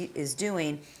company is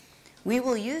doing, we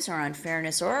will use our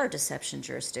unfairness or our deception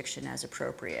jurisdiction as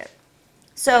appropriate.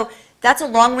 So that's a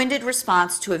long-winded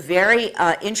response to a very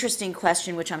interesting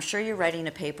question, which I'm sure you're writing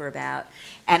a paper about,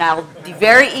 and I'll be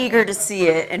very eager to see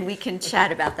it, and we can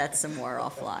chat about that some more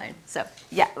offline. So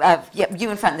yeah,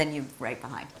 you in front, and then you right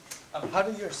behind. How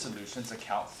do your solutions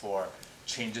account for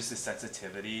changes to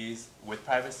sensitivities with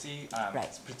privacy,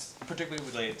 Right. particularly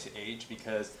related to age?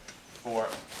 Because for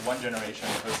one generation,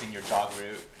 posting your jog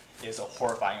route is a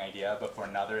horrifying idea, but for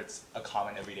another, it's a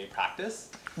common everyday practice.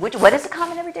 What is a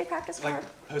common everyday practice for?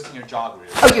 Like posting your jog route.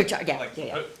 Oh, your jog, yeah, Like,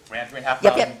 yeah. ran 3.5 Yep,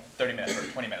 miles yep. in 30 minutes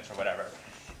or 20 minutes or whatever.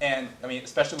 And I mean,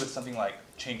 especially with something like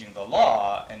changing the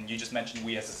law, and you just mentioned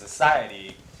we as a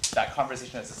society, that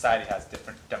conversation as a society has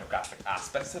different demographic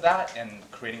aspects to that, and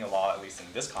creating a law, at least in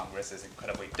this Congress, is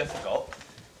incredibly difficult.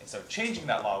 And so changing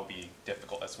that law would be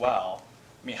difficult as well.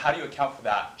 I mean, how do you account for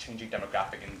that changing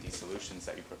demographic in these solutions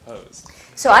that you proposed?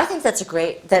 So I think that's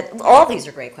all these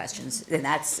are great questions, and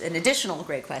that's an additional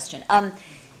great question.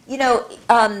 You know,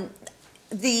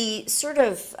 the sort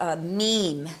of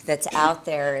meme that's out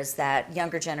there is that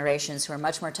younger generations who are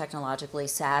much more technologically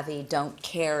savvy don't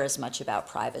care as much about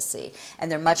privacy, and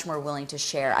they're much more willing to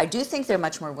share. I do think they're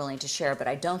much more willing to share, but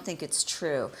I don't think it's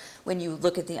true when you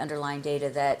look at the underlying data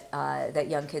that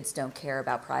young kids don't care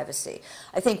about privacy.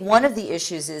 I think one of the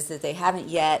issues is that they haven't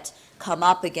yet come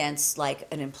up against like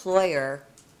an employer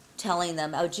telling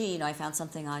them, oh, gee, you know, I found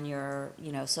something on your,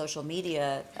 you know, social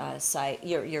media site,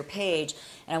 your page,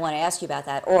 and I want to ask you about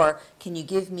that. Or can you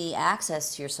give me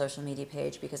access to your social media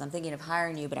page because I'm thinking of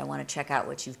hiring you, but I want to check out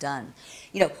what you've done.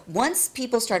 You know, once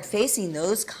people start facing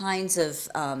those kinds of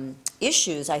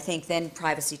issues, I think then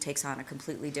privacy takes on a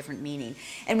completely different meaning.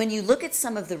 And when you look at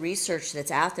some of the research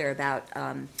that's out there about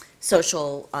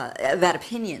about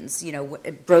opinions, you know,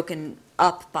 broken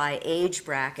up by age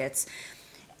brackets,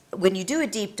 when you do a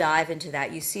deep dive into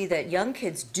that, you see that young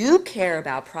kids do care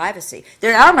about privacy.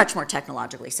 They are much more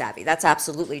technologically savvy. That's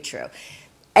absolutely true.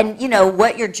 And, you know,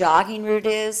 what your jogging route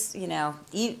is, you know,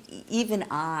 even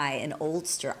I, an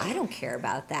oldster, I don't care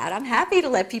about that. I'm happy to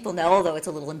let people know, although it's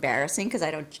a little embarrassing because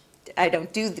I don't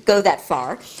go that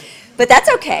far. But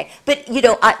that's okay. But, you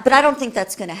know, I don't think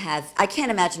that's going to have, I can't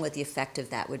imagine what the effect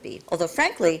of that would be. Although,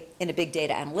 frankly, in a big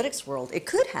data analytics world, it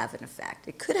could have an effect.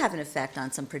 It could have an effect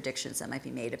on some predictions that might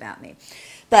be made about me.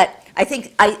 But I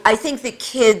think that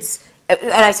kids,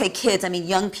 and I say kids, I mean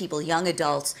young people, young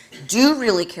adults, do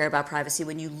really care about privacy.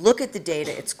 When you look at the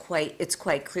data, it's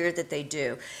quite clear that they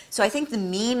do. So I think the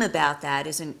meme about that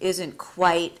isn't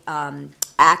quite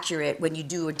accurate when you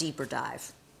do a deeper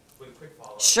dive. With a quick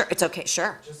follow-up. Sure, it's okay,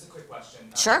 sure. Just a quick question.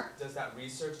 Sure. Does that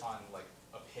research on like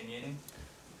opinion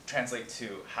translate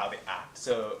to how they act?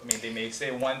 So, I mean, they may say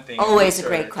one thing. Always a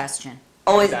great question.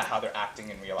 Always. Is that how they're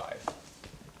acting in real life?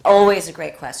 Always a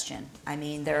great question. I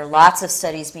mean, there are lots of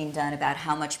studies being done about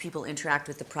how much people interact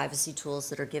with the privacy tools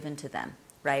that are given to them,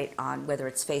 right, on whether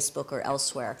it's Facebook or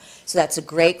elsewhere. So that's a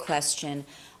great question.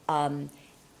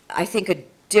 I think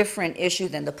different issue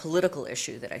than the political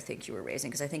issue that I think you were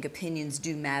raising, because I think opinions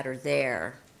do matter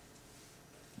there,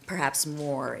 perhaps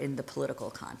more in the political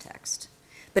context.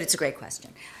 But it's a great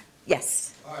question.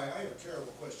 Yes? Hi, I have a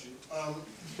terrible question.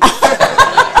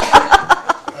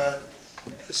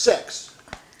 Sex,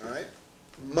 all right?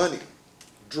 Money,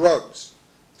 drugs.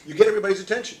 You get everybody's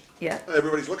attention. Yeah.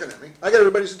 Everybody's looking at me. I get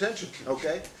everybody's attention,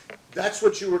 okay? That's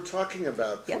what you were talking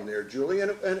about from Yep. there, Julie,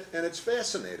 and it's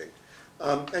fascinating.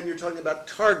 And you're talking about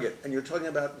Target, and you're talking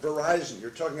about Verizon,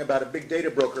 you're talking about a big data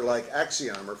broker like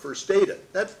Axiom or First Data.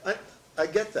 I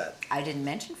get that. I didn't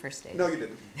mention First Data. No, you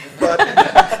didn't. But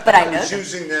But I know was them.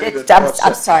 using them It's- to I'm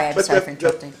offset. sorry, But for the-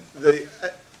 interrupting.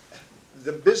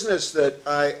 The business that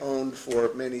I owned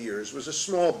for many years was a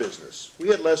small business. We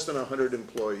had less than 100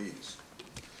 employees.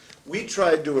 We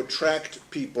tried to attract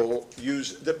people,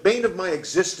 the bane of my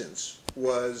existence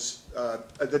was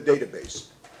the database,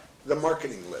 the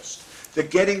marketing list, the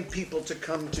getting people to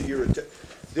come to your,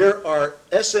 there are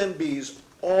SMBs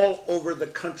all over the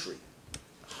country,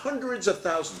 hundreds of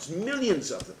thousands,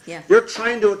 millions of them. Yeah. They're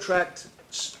trying to attract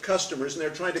customers, and they're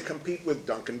trying to compete with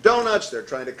Dunkin' Donuts, they're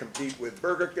trying to compete with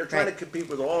Burger King, they're trying to Right. compete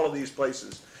with all of these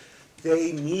places.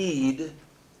 They need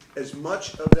as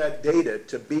much of that data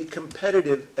to be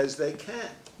competitive as they can.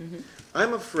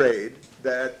 I'm afraid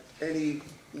that any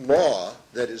law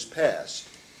that is passed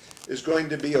is going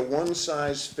to be a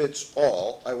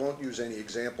one-size-fits-all. I won't use any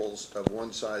examples of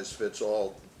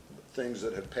one-size-fits-all things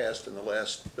that have passed in the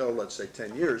last, let's say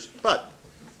 10 years, but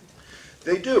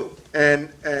they do. And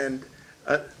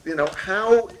you know,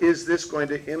 how is this going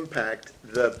to impact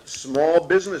the small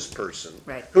business person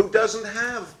Right. who doesn't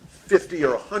have 50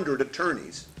 or 100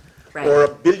 attorneys Right. or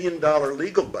 $1 billion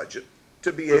legal budget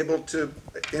to be able to,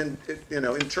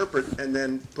 interpret and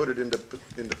then put it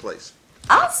into place?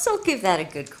 I'll still give that a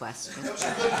good question.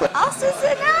 I'll still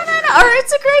say, no, or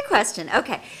it's a great question.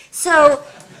 Okay, so,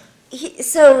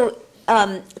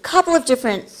 a couple of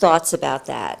different thoughts about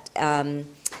that.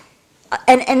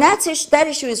 And that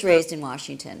issue is raised in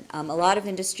Washington. A lot of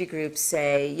industry groups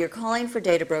say, you're calling for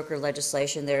data broker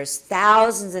legislation. There's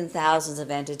thousands and thousands of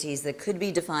entities that could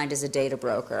be defined as a data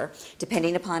broker,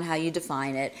 depending upon how you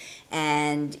define it.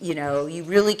 And, you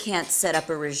really can't set up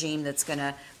a regime that's going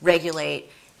to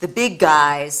regulate the big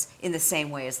guys in the same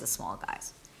way as the small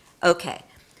guys. Okay.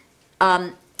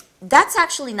 That's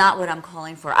actually not what I'm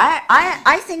calling for.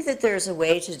 I think that there's a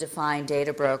way to define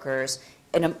data brokers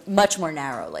in a much more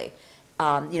narrowly.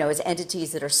 As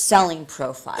entities that are selling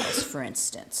profiles, for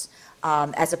instance,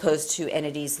 as opposed to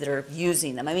entities that are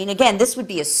using them. I mean, again, this would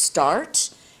be a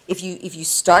start. If you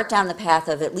start down the path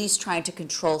of at least trying to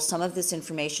control some of this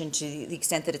information to the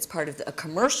extent that it's part of a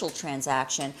commercial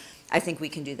transaction, I think we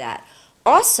can do that.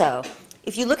 Also,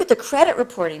 if you look at the credit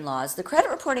reporting laws,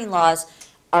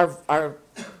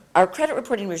 our credit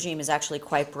reporting regime is actually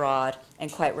quite broad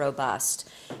and quite robust.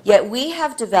 Yet we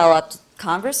have developed,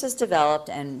 Congress has developed,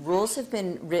 and rules have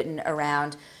been written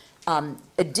around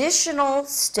additional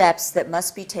steps that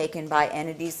must be taken by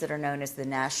entities that are known as the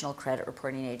national credit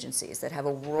reporting agencies, that have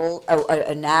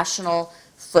a national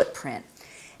footprint.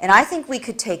 And I think we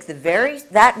could take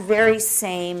that very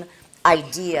same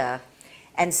idea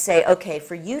and say, okay,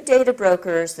 for you data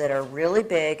brokers that are really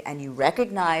big and you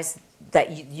recognize that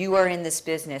you are in this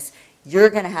business, you're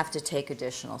going to have to take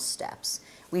additional steps.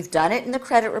 We've done it in the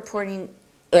credit reporting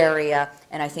area,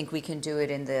 and I think we can do it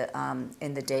in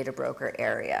the data broker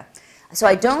area. So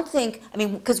I don't think,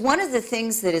 because one of the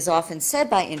things that is often said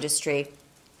by industry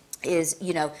is,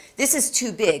 this is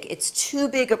too big. It's too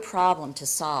big a problem to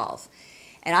solve.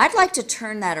 And I'd like to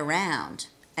turn that around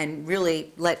and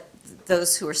really let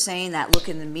those who are saying that look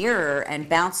in the mirror and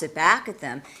bounce it back at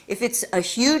them. If it's a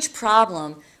huge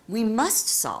problem, we must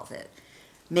solve it.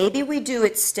 Maybe we do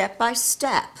it step by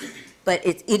step, but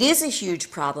it is a huge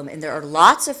problem, and there are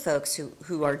lots of folks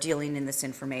who are dealing in this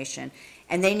information,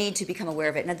 and they need to become aware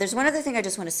of it. Now, there's one other thing I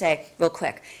just want to say real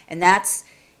quick, and that's,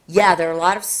 there are a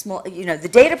lot of small, the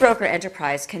data broker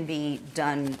enterprise can be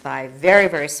done by very,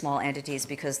 very small entities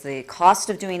because the cost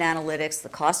of doing analytics, the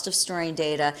cost of storing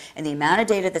data, and the amount of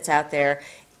data that's out there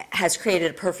has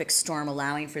created a perfect storm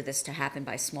allowing for this to happen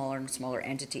by smaller and smaller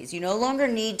entities. You no longer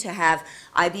need to have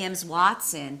IBM's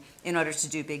Watson in order to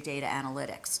do big data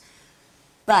analytics.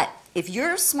 But if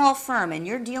you're a small firm and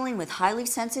you're dealing with highly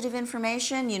sensitive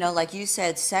information, like you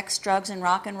said, sex, drugs, and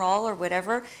rock and roll or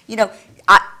whatever,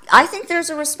 I think there's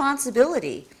a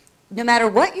responsibility, no matter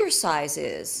what your size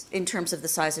is in terms of the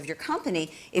size of your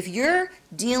company, if you're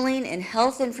dealing in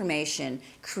health information,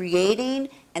 creating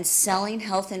and selling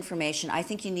health information, I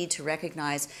think you need to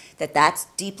recognize that that's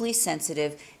deeply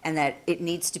sensitive and that it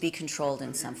needs to be controlled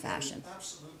in some fashion.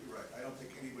 Absolutely right. I don't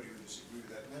think anybody would disagree with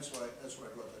that. that's why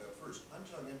I brought that up first. I'm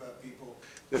talking about people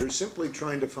that are simply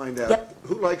trying to find out Yep.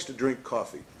 who likes to drink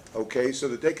coffee, okay, so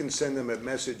that they can send them a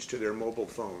message to their mobile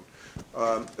phone.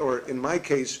 Or in my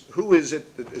case, who is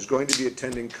it that is going to be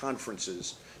attending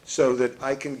conferences so that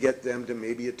I can get them to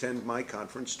maybe attend my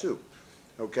conference too?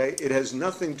 Okay, it has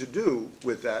nothing to do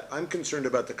with that. I'm concerned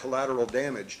about the collateral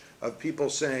damage of people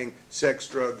saying sex,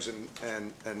 drugs,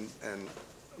 and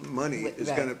money Right.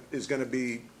 is gonna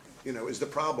be, is the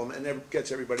problem, and that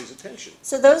gets everybody's attention.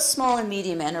 So those small and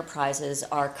medium enterprises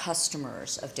are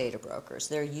customers of data brokers.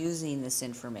 They're using this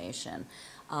information.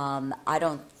 I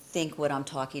don't think what I'm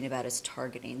talking about is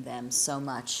targeting them so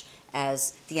much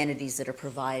as the entities that are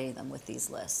providing them with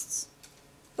these lists.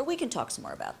 But we can talk some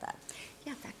more about that.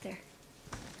 Yeah, back there.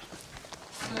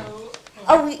 So,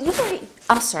 Oh, you've already,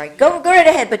 I'm sorry, go right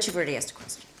ahead, but you've already asked a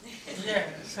question. yeah,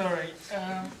 sorry.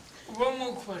 One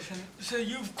more question. So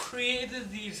you've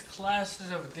created these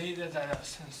classes of data that are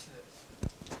sensitive.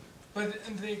 But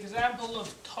in the example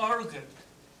of Target,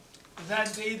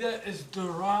 that data is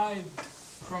derived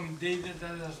from data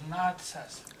that is not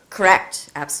sensitive. Correct,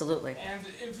 absolutely. And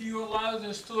if you allow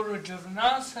the storage of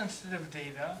non-sensitive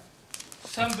data,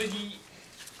 somebody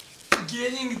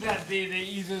getting that data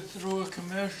either through a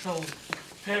commercial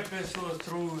purpose or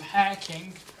through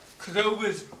hacking could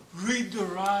always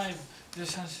rederive the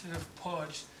sensitive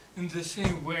parts in the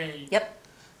same way. Yep.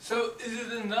 So is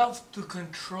it enough to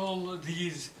control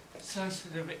these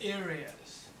sensitive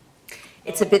areas?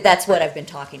 It's a bit, that's what I've been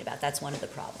talking about. That's one of the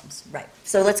problems. Right.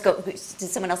 So let's go, did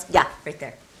someone else? Yeah, right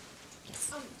there.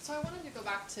 So I wanted to go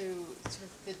back to sort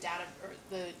of the data, or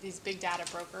these big data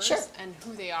brokers Sure. and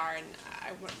who they are, and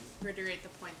I want to reiterate the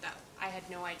point that I had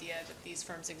no idea that these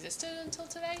firms existed until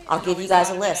today. I'll and give you always guys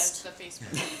thought a of it list. as the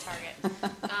Facebook and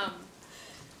Target.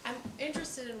 I'm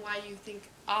interested in why you think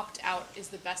opt-out is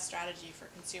the best strategy for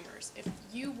consumers. If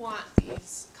you want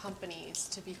these companies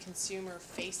to be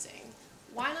consumer-facing,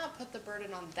 why not put the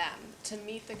burden on them to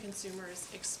meet the consumers,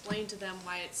 explain to them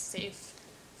why it's safe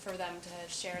for them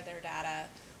to share their data,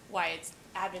 why it's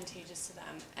advantageous to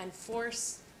them, and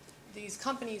force these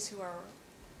companies who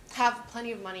have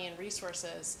plenty of money and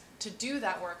resources to do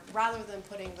that work, rather than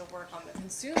putting the work on the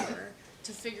consumer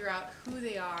to figure out who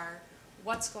they are,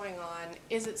 what's going on,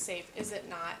 is it safe, is it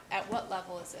not, at what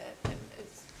level is it? And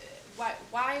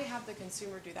why have the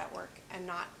consumer do that work and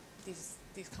not these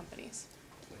companies?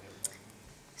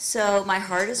 So my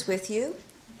heart is with you,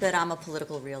 but I'm a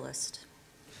political realist.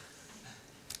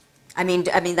 I mean,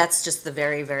 that's just the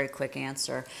very, very quick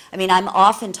answer. I mean, I'm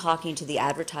often talking to the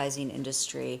advertising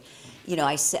industry.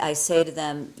 I say to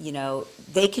them,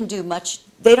 they can do much,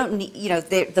 they don't need,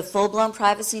 the full-blown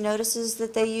privacy notices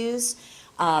that they use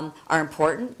are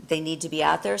important. They need to be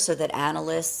out there so that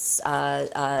analysts,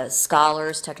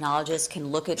 scholars, technologists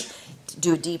can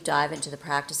do a deep dive into the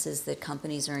practices that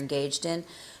companies are engaged in.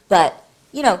 But,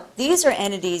 these are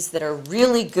entities that are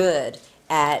really good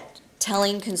at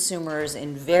telling consumers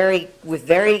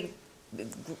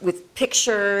with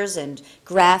pictures and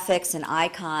graphics and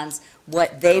icons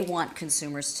what they want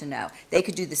consumers to know. They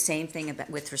could do the same thing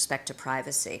with respect to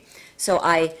privacy. So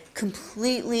I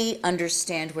completely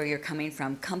understand where you're coming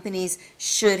from. Companies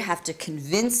should have to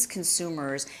convince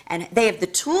consumers, and they have the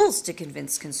tools to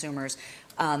convince consumers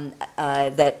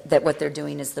that what they're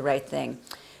doing is the right thing.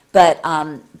 But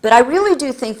I really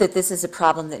do think that this is a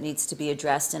problem that needs to be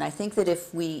addressed, and I think that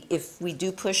if we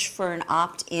do push for an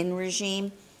opt-in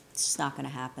regime, it's just not going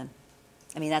to happen.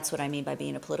 I mean, that's what I mean by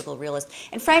being a political realist.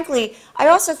 And frankly, I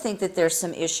also think that there's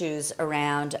some issues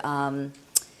around,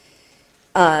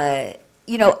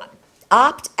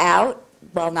 opt-out,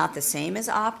 while not the same as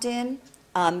opt-in,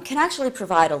 can actually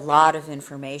provide a lot of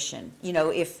information.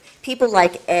 If people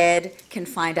like Ed can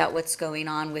find out what's going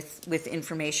on with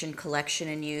information collection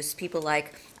and use, people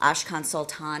like Ashkan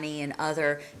Soltani and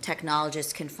other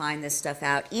technologists can find this stuff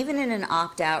out. Even in an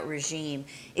opt-out regime,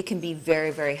 it can be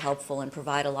very, very helpful and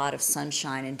provide a lot of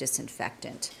sunshine and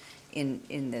disinfectant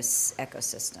in this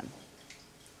ecosystem.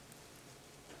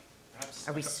 Perhaps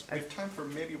Are we we have time for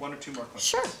maybe one or two more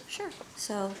questions. Sure.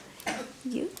 So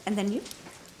you, and then you.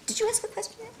 Did you ask a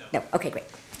question yet? No. Okay, great.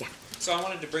 Yeah. So I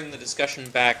wanted to bring the discussion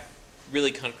back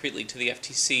really concretely to the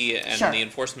FTC and Sure. the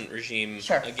enforcement regime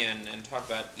Sure. again, and talk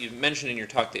about, you mentioned in your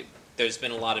talk that there's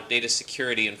been a lot of data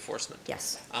security enforcement.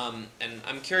 Yes. And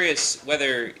I'm curious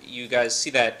whether you guys see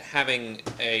that having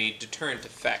a deterrent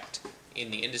effect in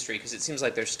the industry, because it seems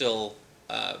like there's still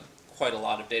quite a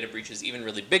lot of data breaches, even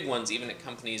really big ones, even at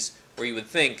companies where you would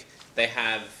think they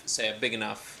have, say, a big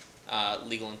enough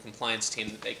legal and compliance team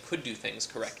that they could do things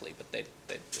correctly, but they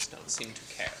just don't seem to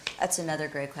care. That's another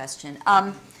great question.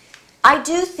 I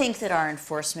do think that our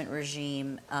enforcement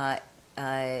regime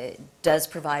does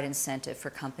provide incentive for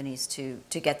companies to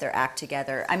get their act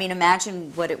together. I mean,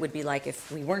 imagine what it would be like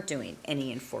if we weren't doing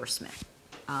any enforcement.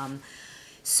 And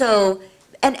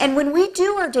when we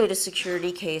do our data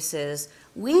security cases,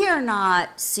 we are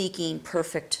not seeking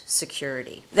perfect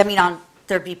security. I mean,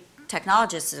 there'd be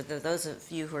technologists, those of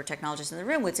you who are technologists in the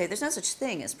room would say there's no such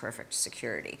thing as perfect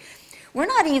security. We're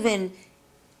not even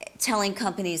telling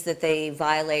companies that they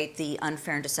violate the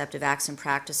unfair and deceptive acts and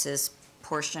practices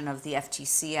portion of the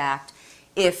FTC Act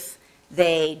if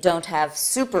they don't have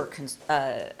super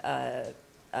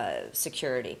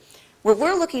security. What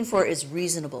we're looking for is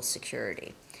reasonable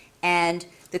security. And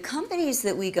the companies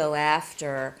that we go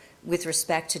after with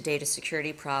respect to data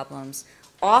security problems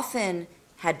often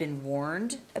had been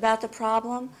warned about the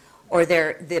problem, or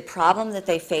the problem that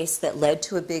they faced that led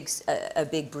to a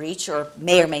big breach, or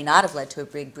may not have led to a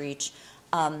big breach,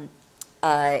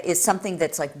 is something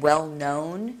that's like well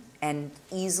known and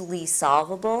easily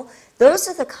solvable. Those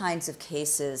are the kinds of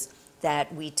cases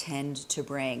that we tend to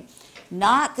bring.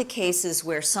 Not the cases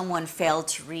where someone failed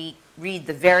to read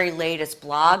the very latest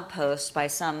blog post by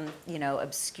some,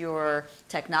 obscure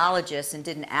technologist and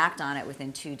didn't act on it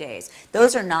within 2 days.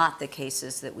 Those are not the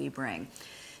cases that we bring.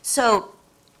 So,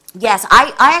 yes,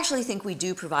 I actually think we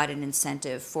do provide an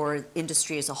incentive for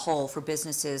industry as a whole, for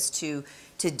businesses to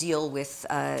deal with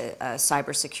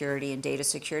cybersecurity and data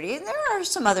security. And there are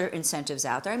some other incentives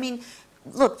out there. I mean,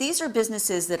 look, these are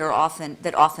businesses that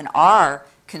often are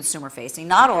consumer facing.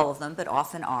 Not all of them, but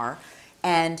often are.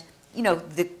 And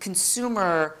the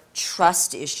consumer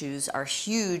trust issues are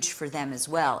huge for them as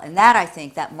well. And that, I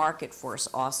think, that market force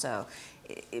also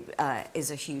is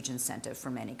a huge incentive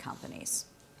for many companies.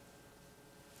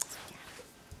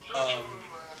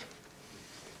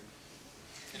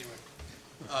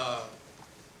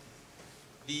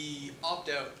 The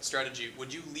opt-out strategy,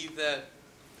 would you leave that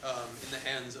in the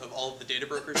hands of all of the data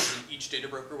brokers, and each data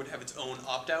broker would have its own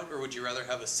opt-out, or would you rather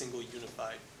have a single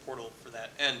unified portal for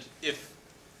that? And if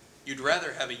you'd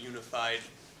rather have a unified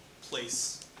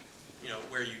place,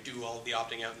 where you do all of the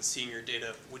opting out and seeing your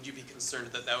data, would you be concerned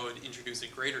that that would introduce a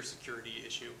greater security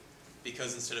issue?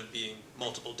 Because instead of being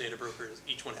multiple data brokers,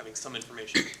 each one having some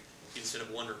information, instead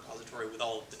of one repository with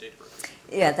all of the data brokers.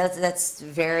 Yeah, that's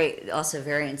also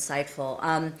very insightful.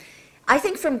 I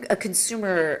think from a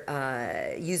consumer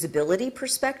usability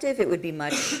perspective, it would be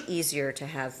much easier to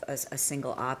have a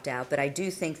single opt-out, but I do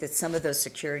think that some of those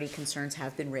security concerns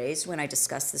have been raised when I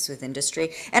discuss this with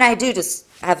industry, and I do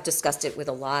have discussed it with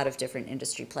a lot of different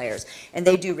industry players, and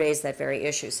they do raise that very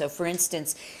issue. So for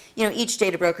instance, each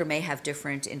data broker may have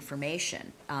different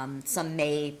information. Some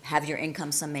may have your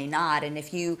income, some may not, and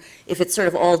if it's sort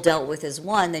of all dealt with as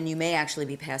one, then you may actually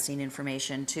be passing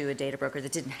information to a data broker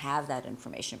that didn't have that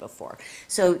information before.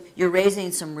 So you're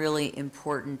raising some really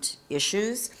important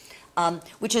issues,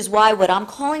 which is why what I'm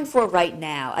calling for right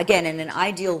now, again, in an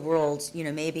ideal world,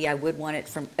 maybe I would want it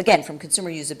from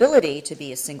consumer usability to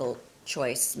be a single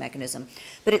choice mechanism.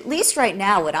 But at least right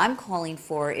now, what I'm calling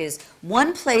for is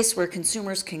one place where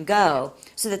consumers can go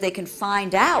so that they can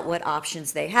find out what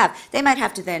options they have. They might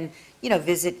have to then,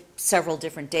 visit several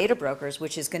different data brokers,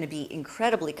 which is going to be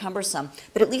incredibly cumbersome,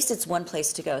 but at least it's one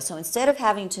place to go. So instead of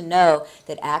having to know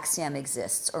that Axiom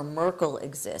exists, or Merkle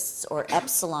exists, or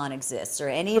Epsilon exists,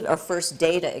 or First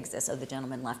Data exists, the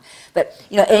gentleman left, but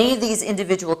any of these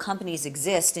individual companies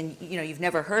exist, and you've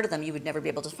never heard of them, you would never be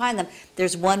able to find them.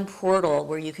 There's one portal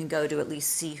where you can go to at least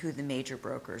see who the major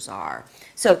brokers are.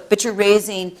 So, but you're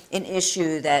raising an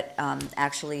issue that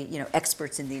actually,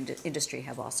 experts in the industry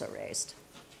have also raised.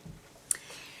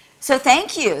 So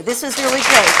thank you. This was really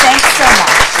great. Thanks so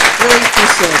much. Really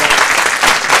appreciate it.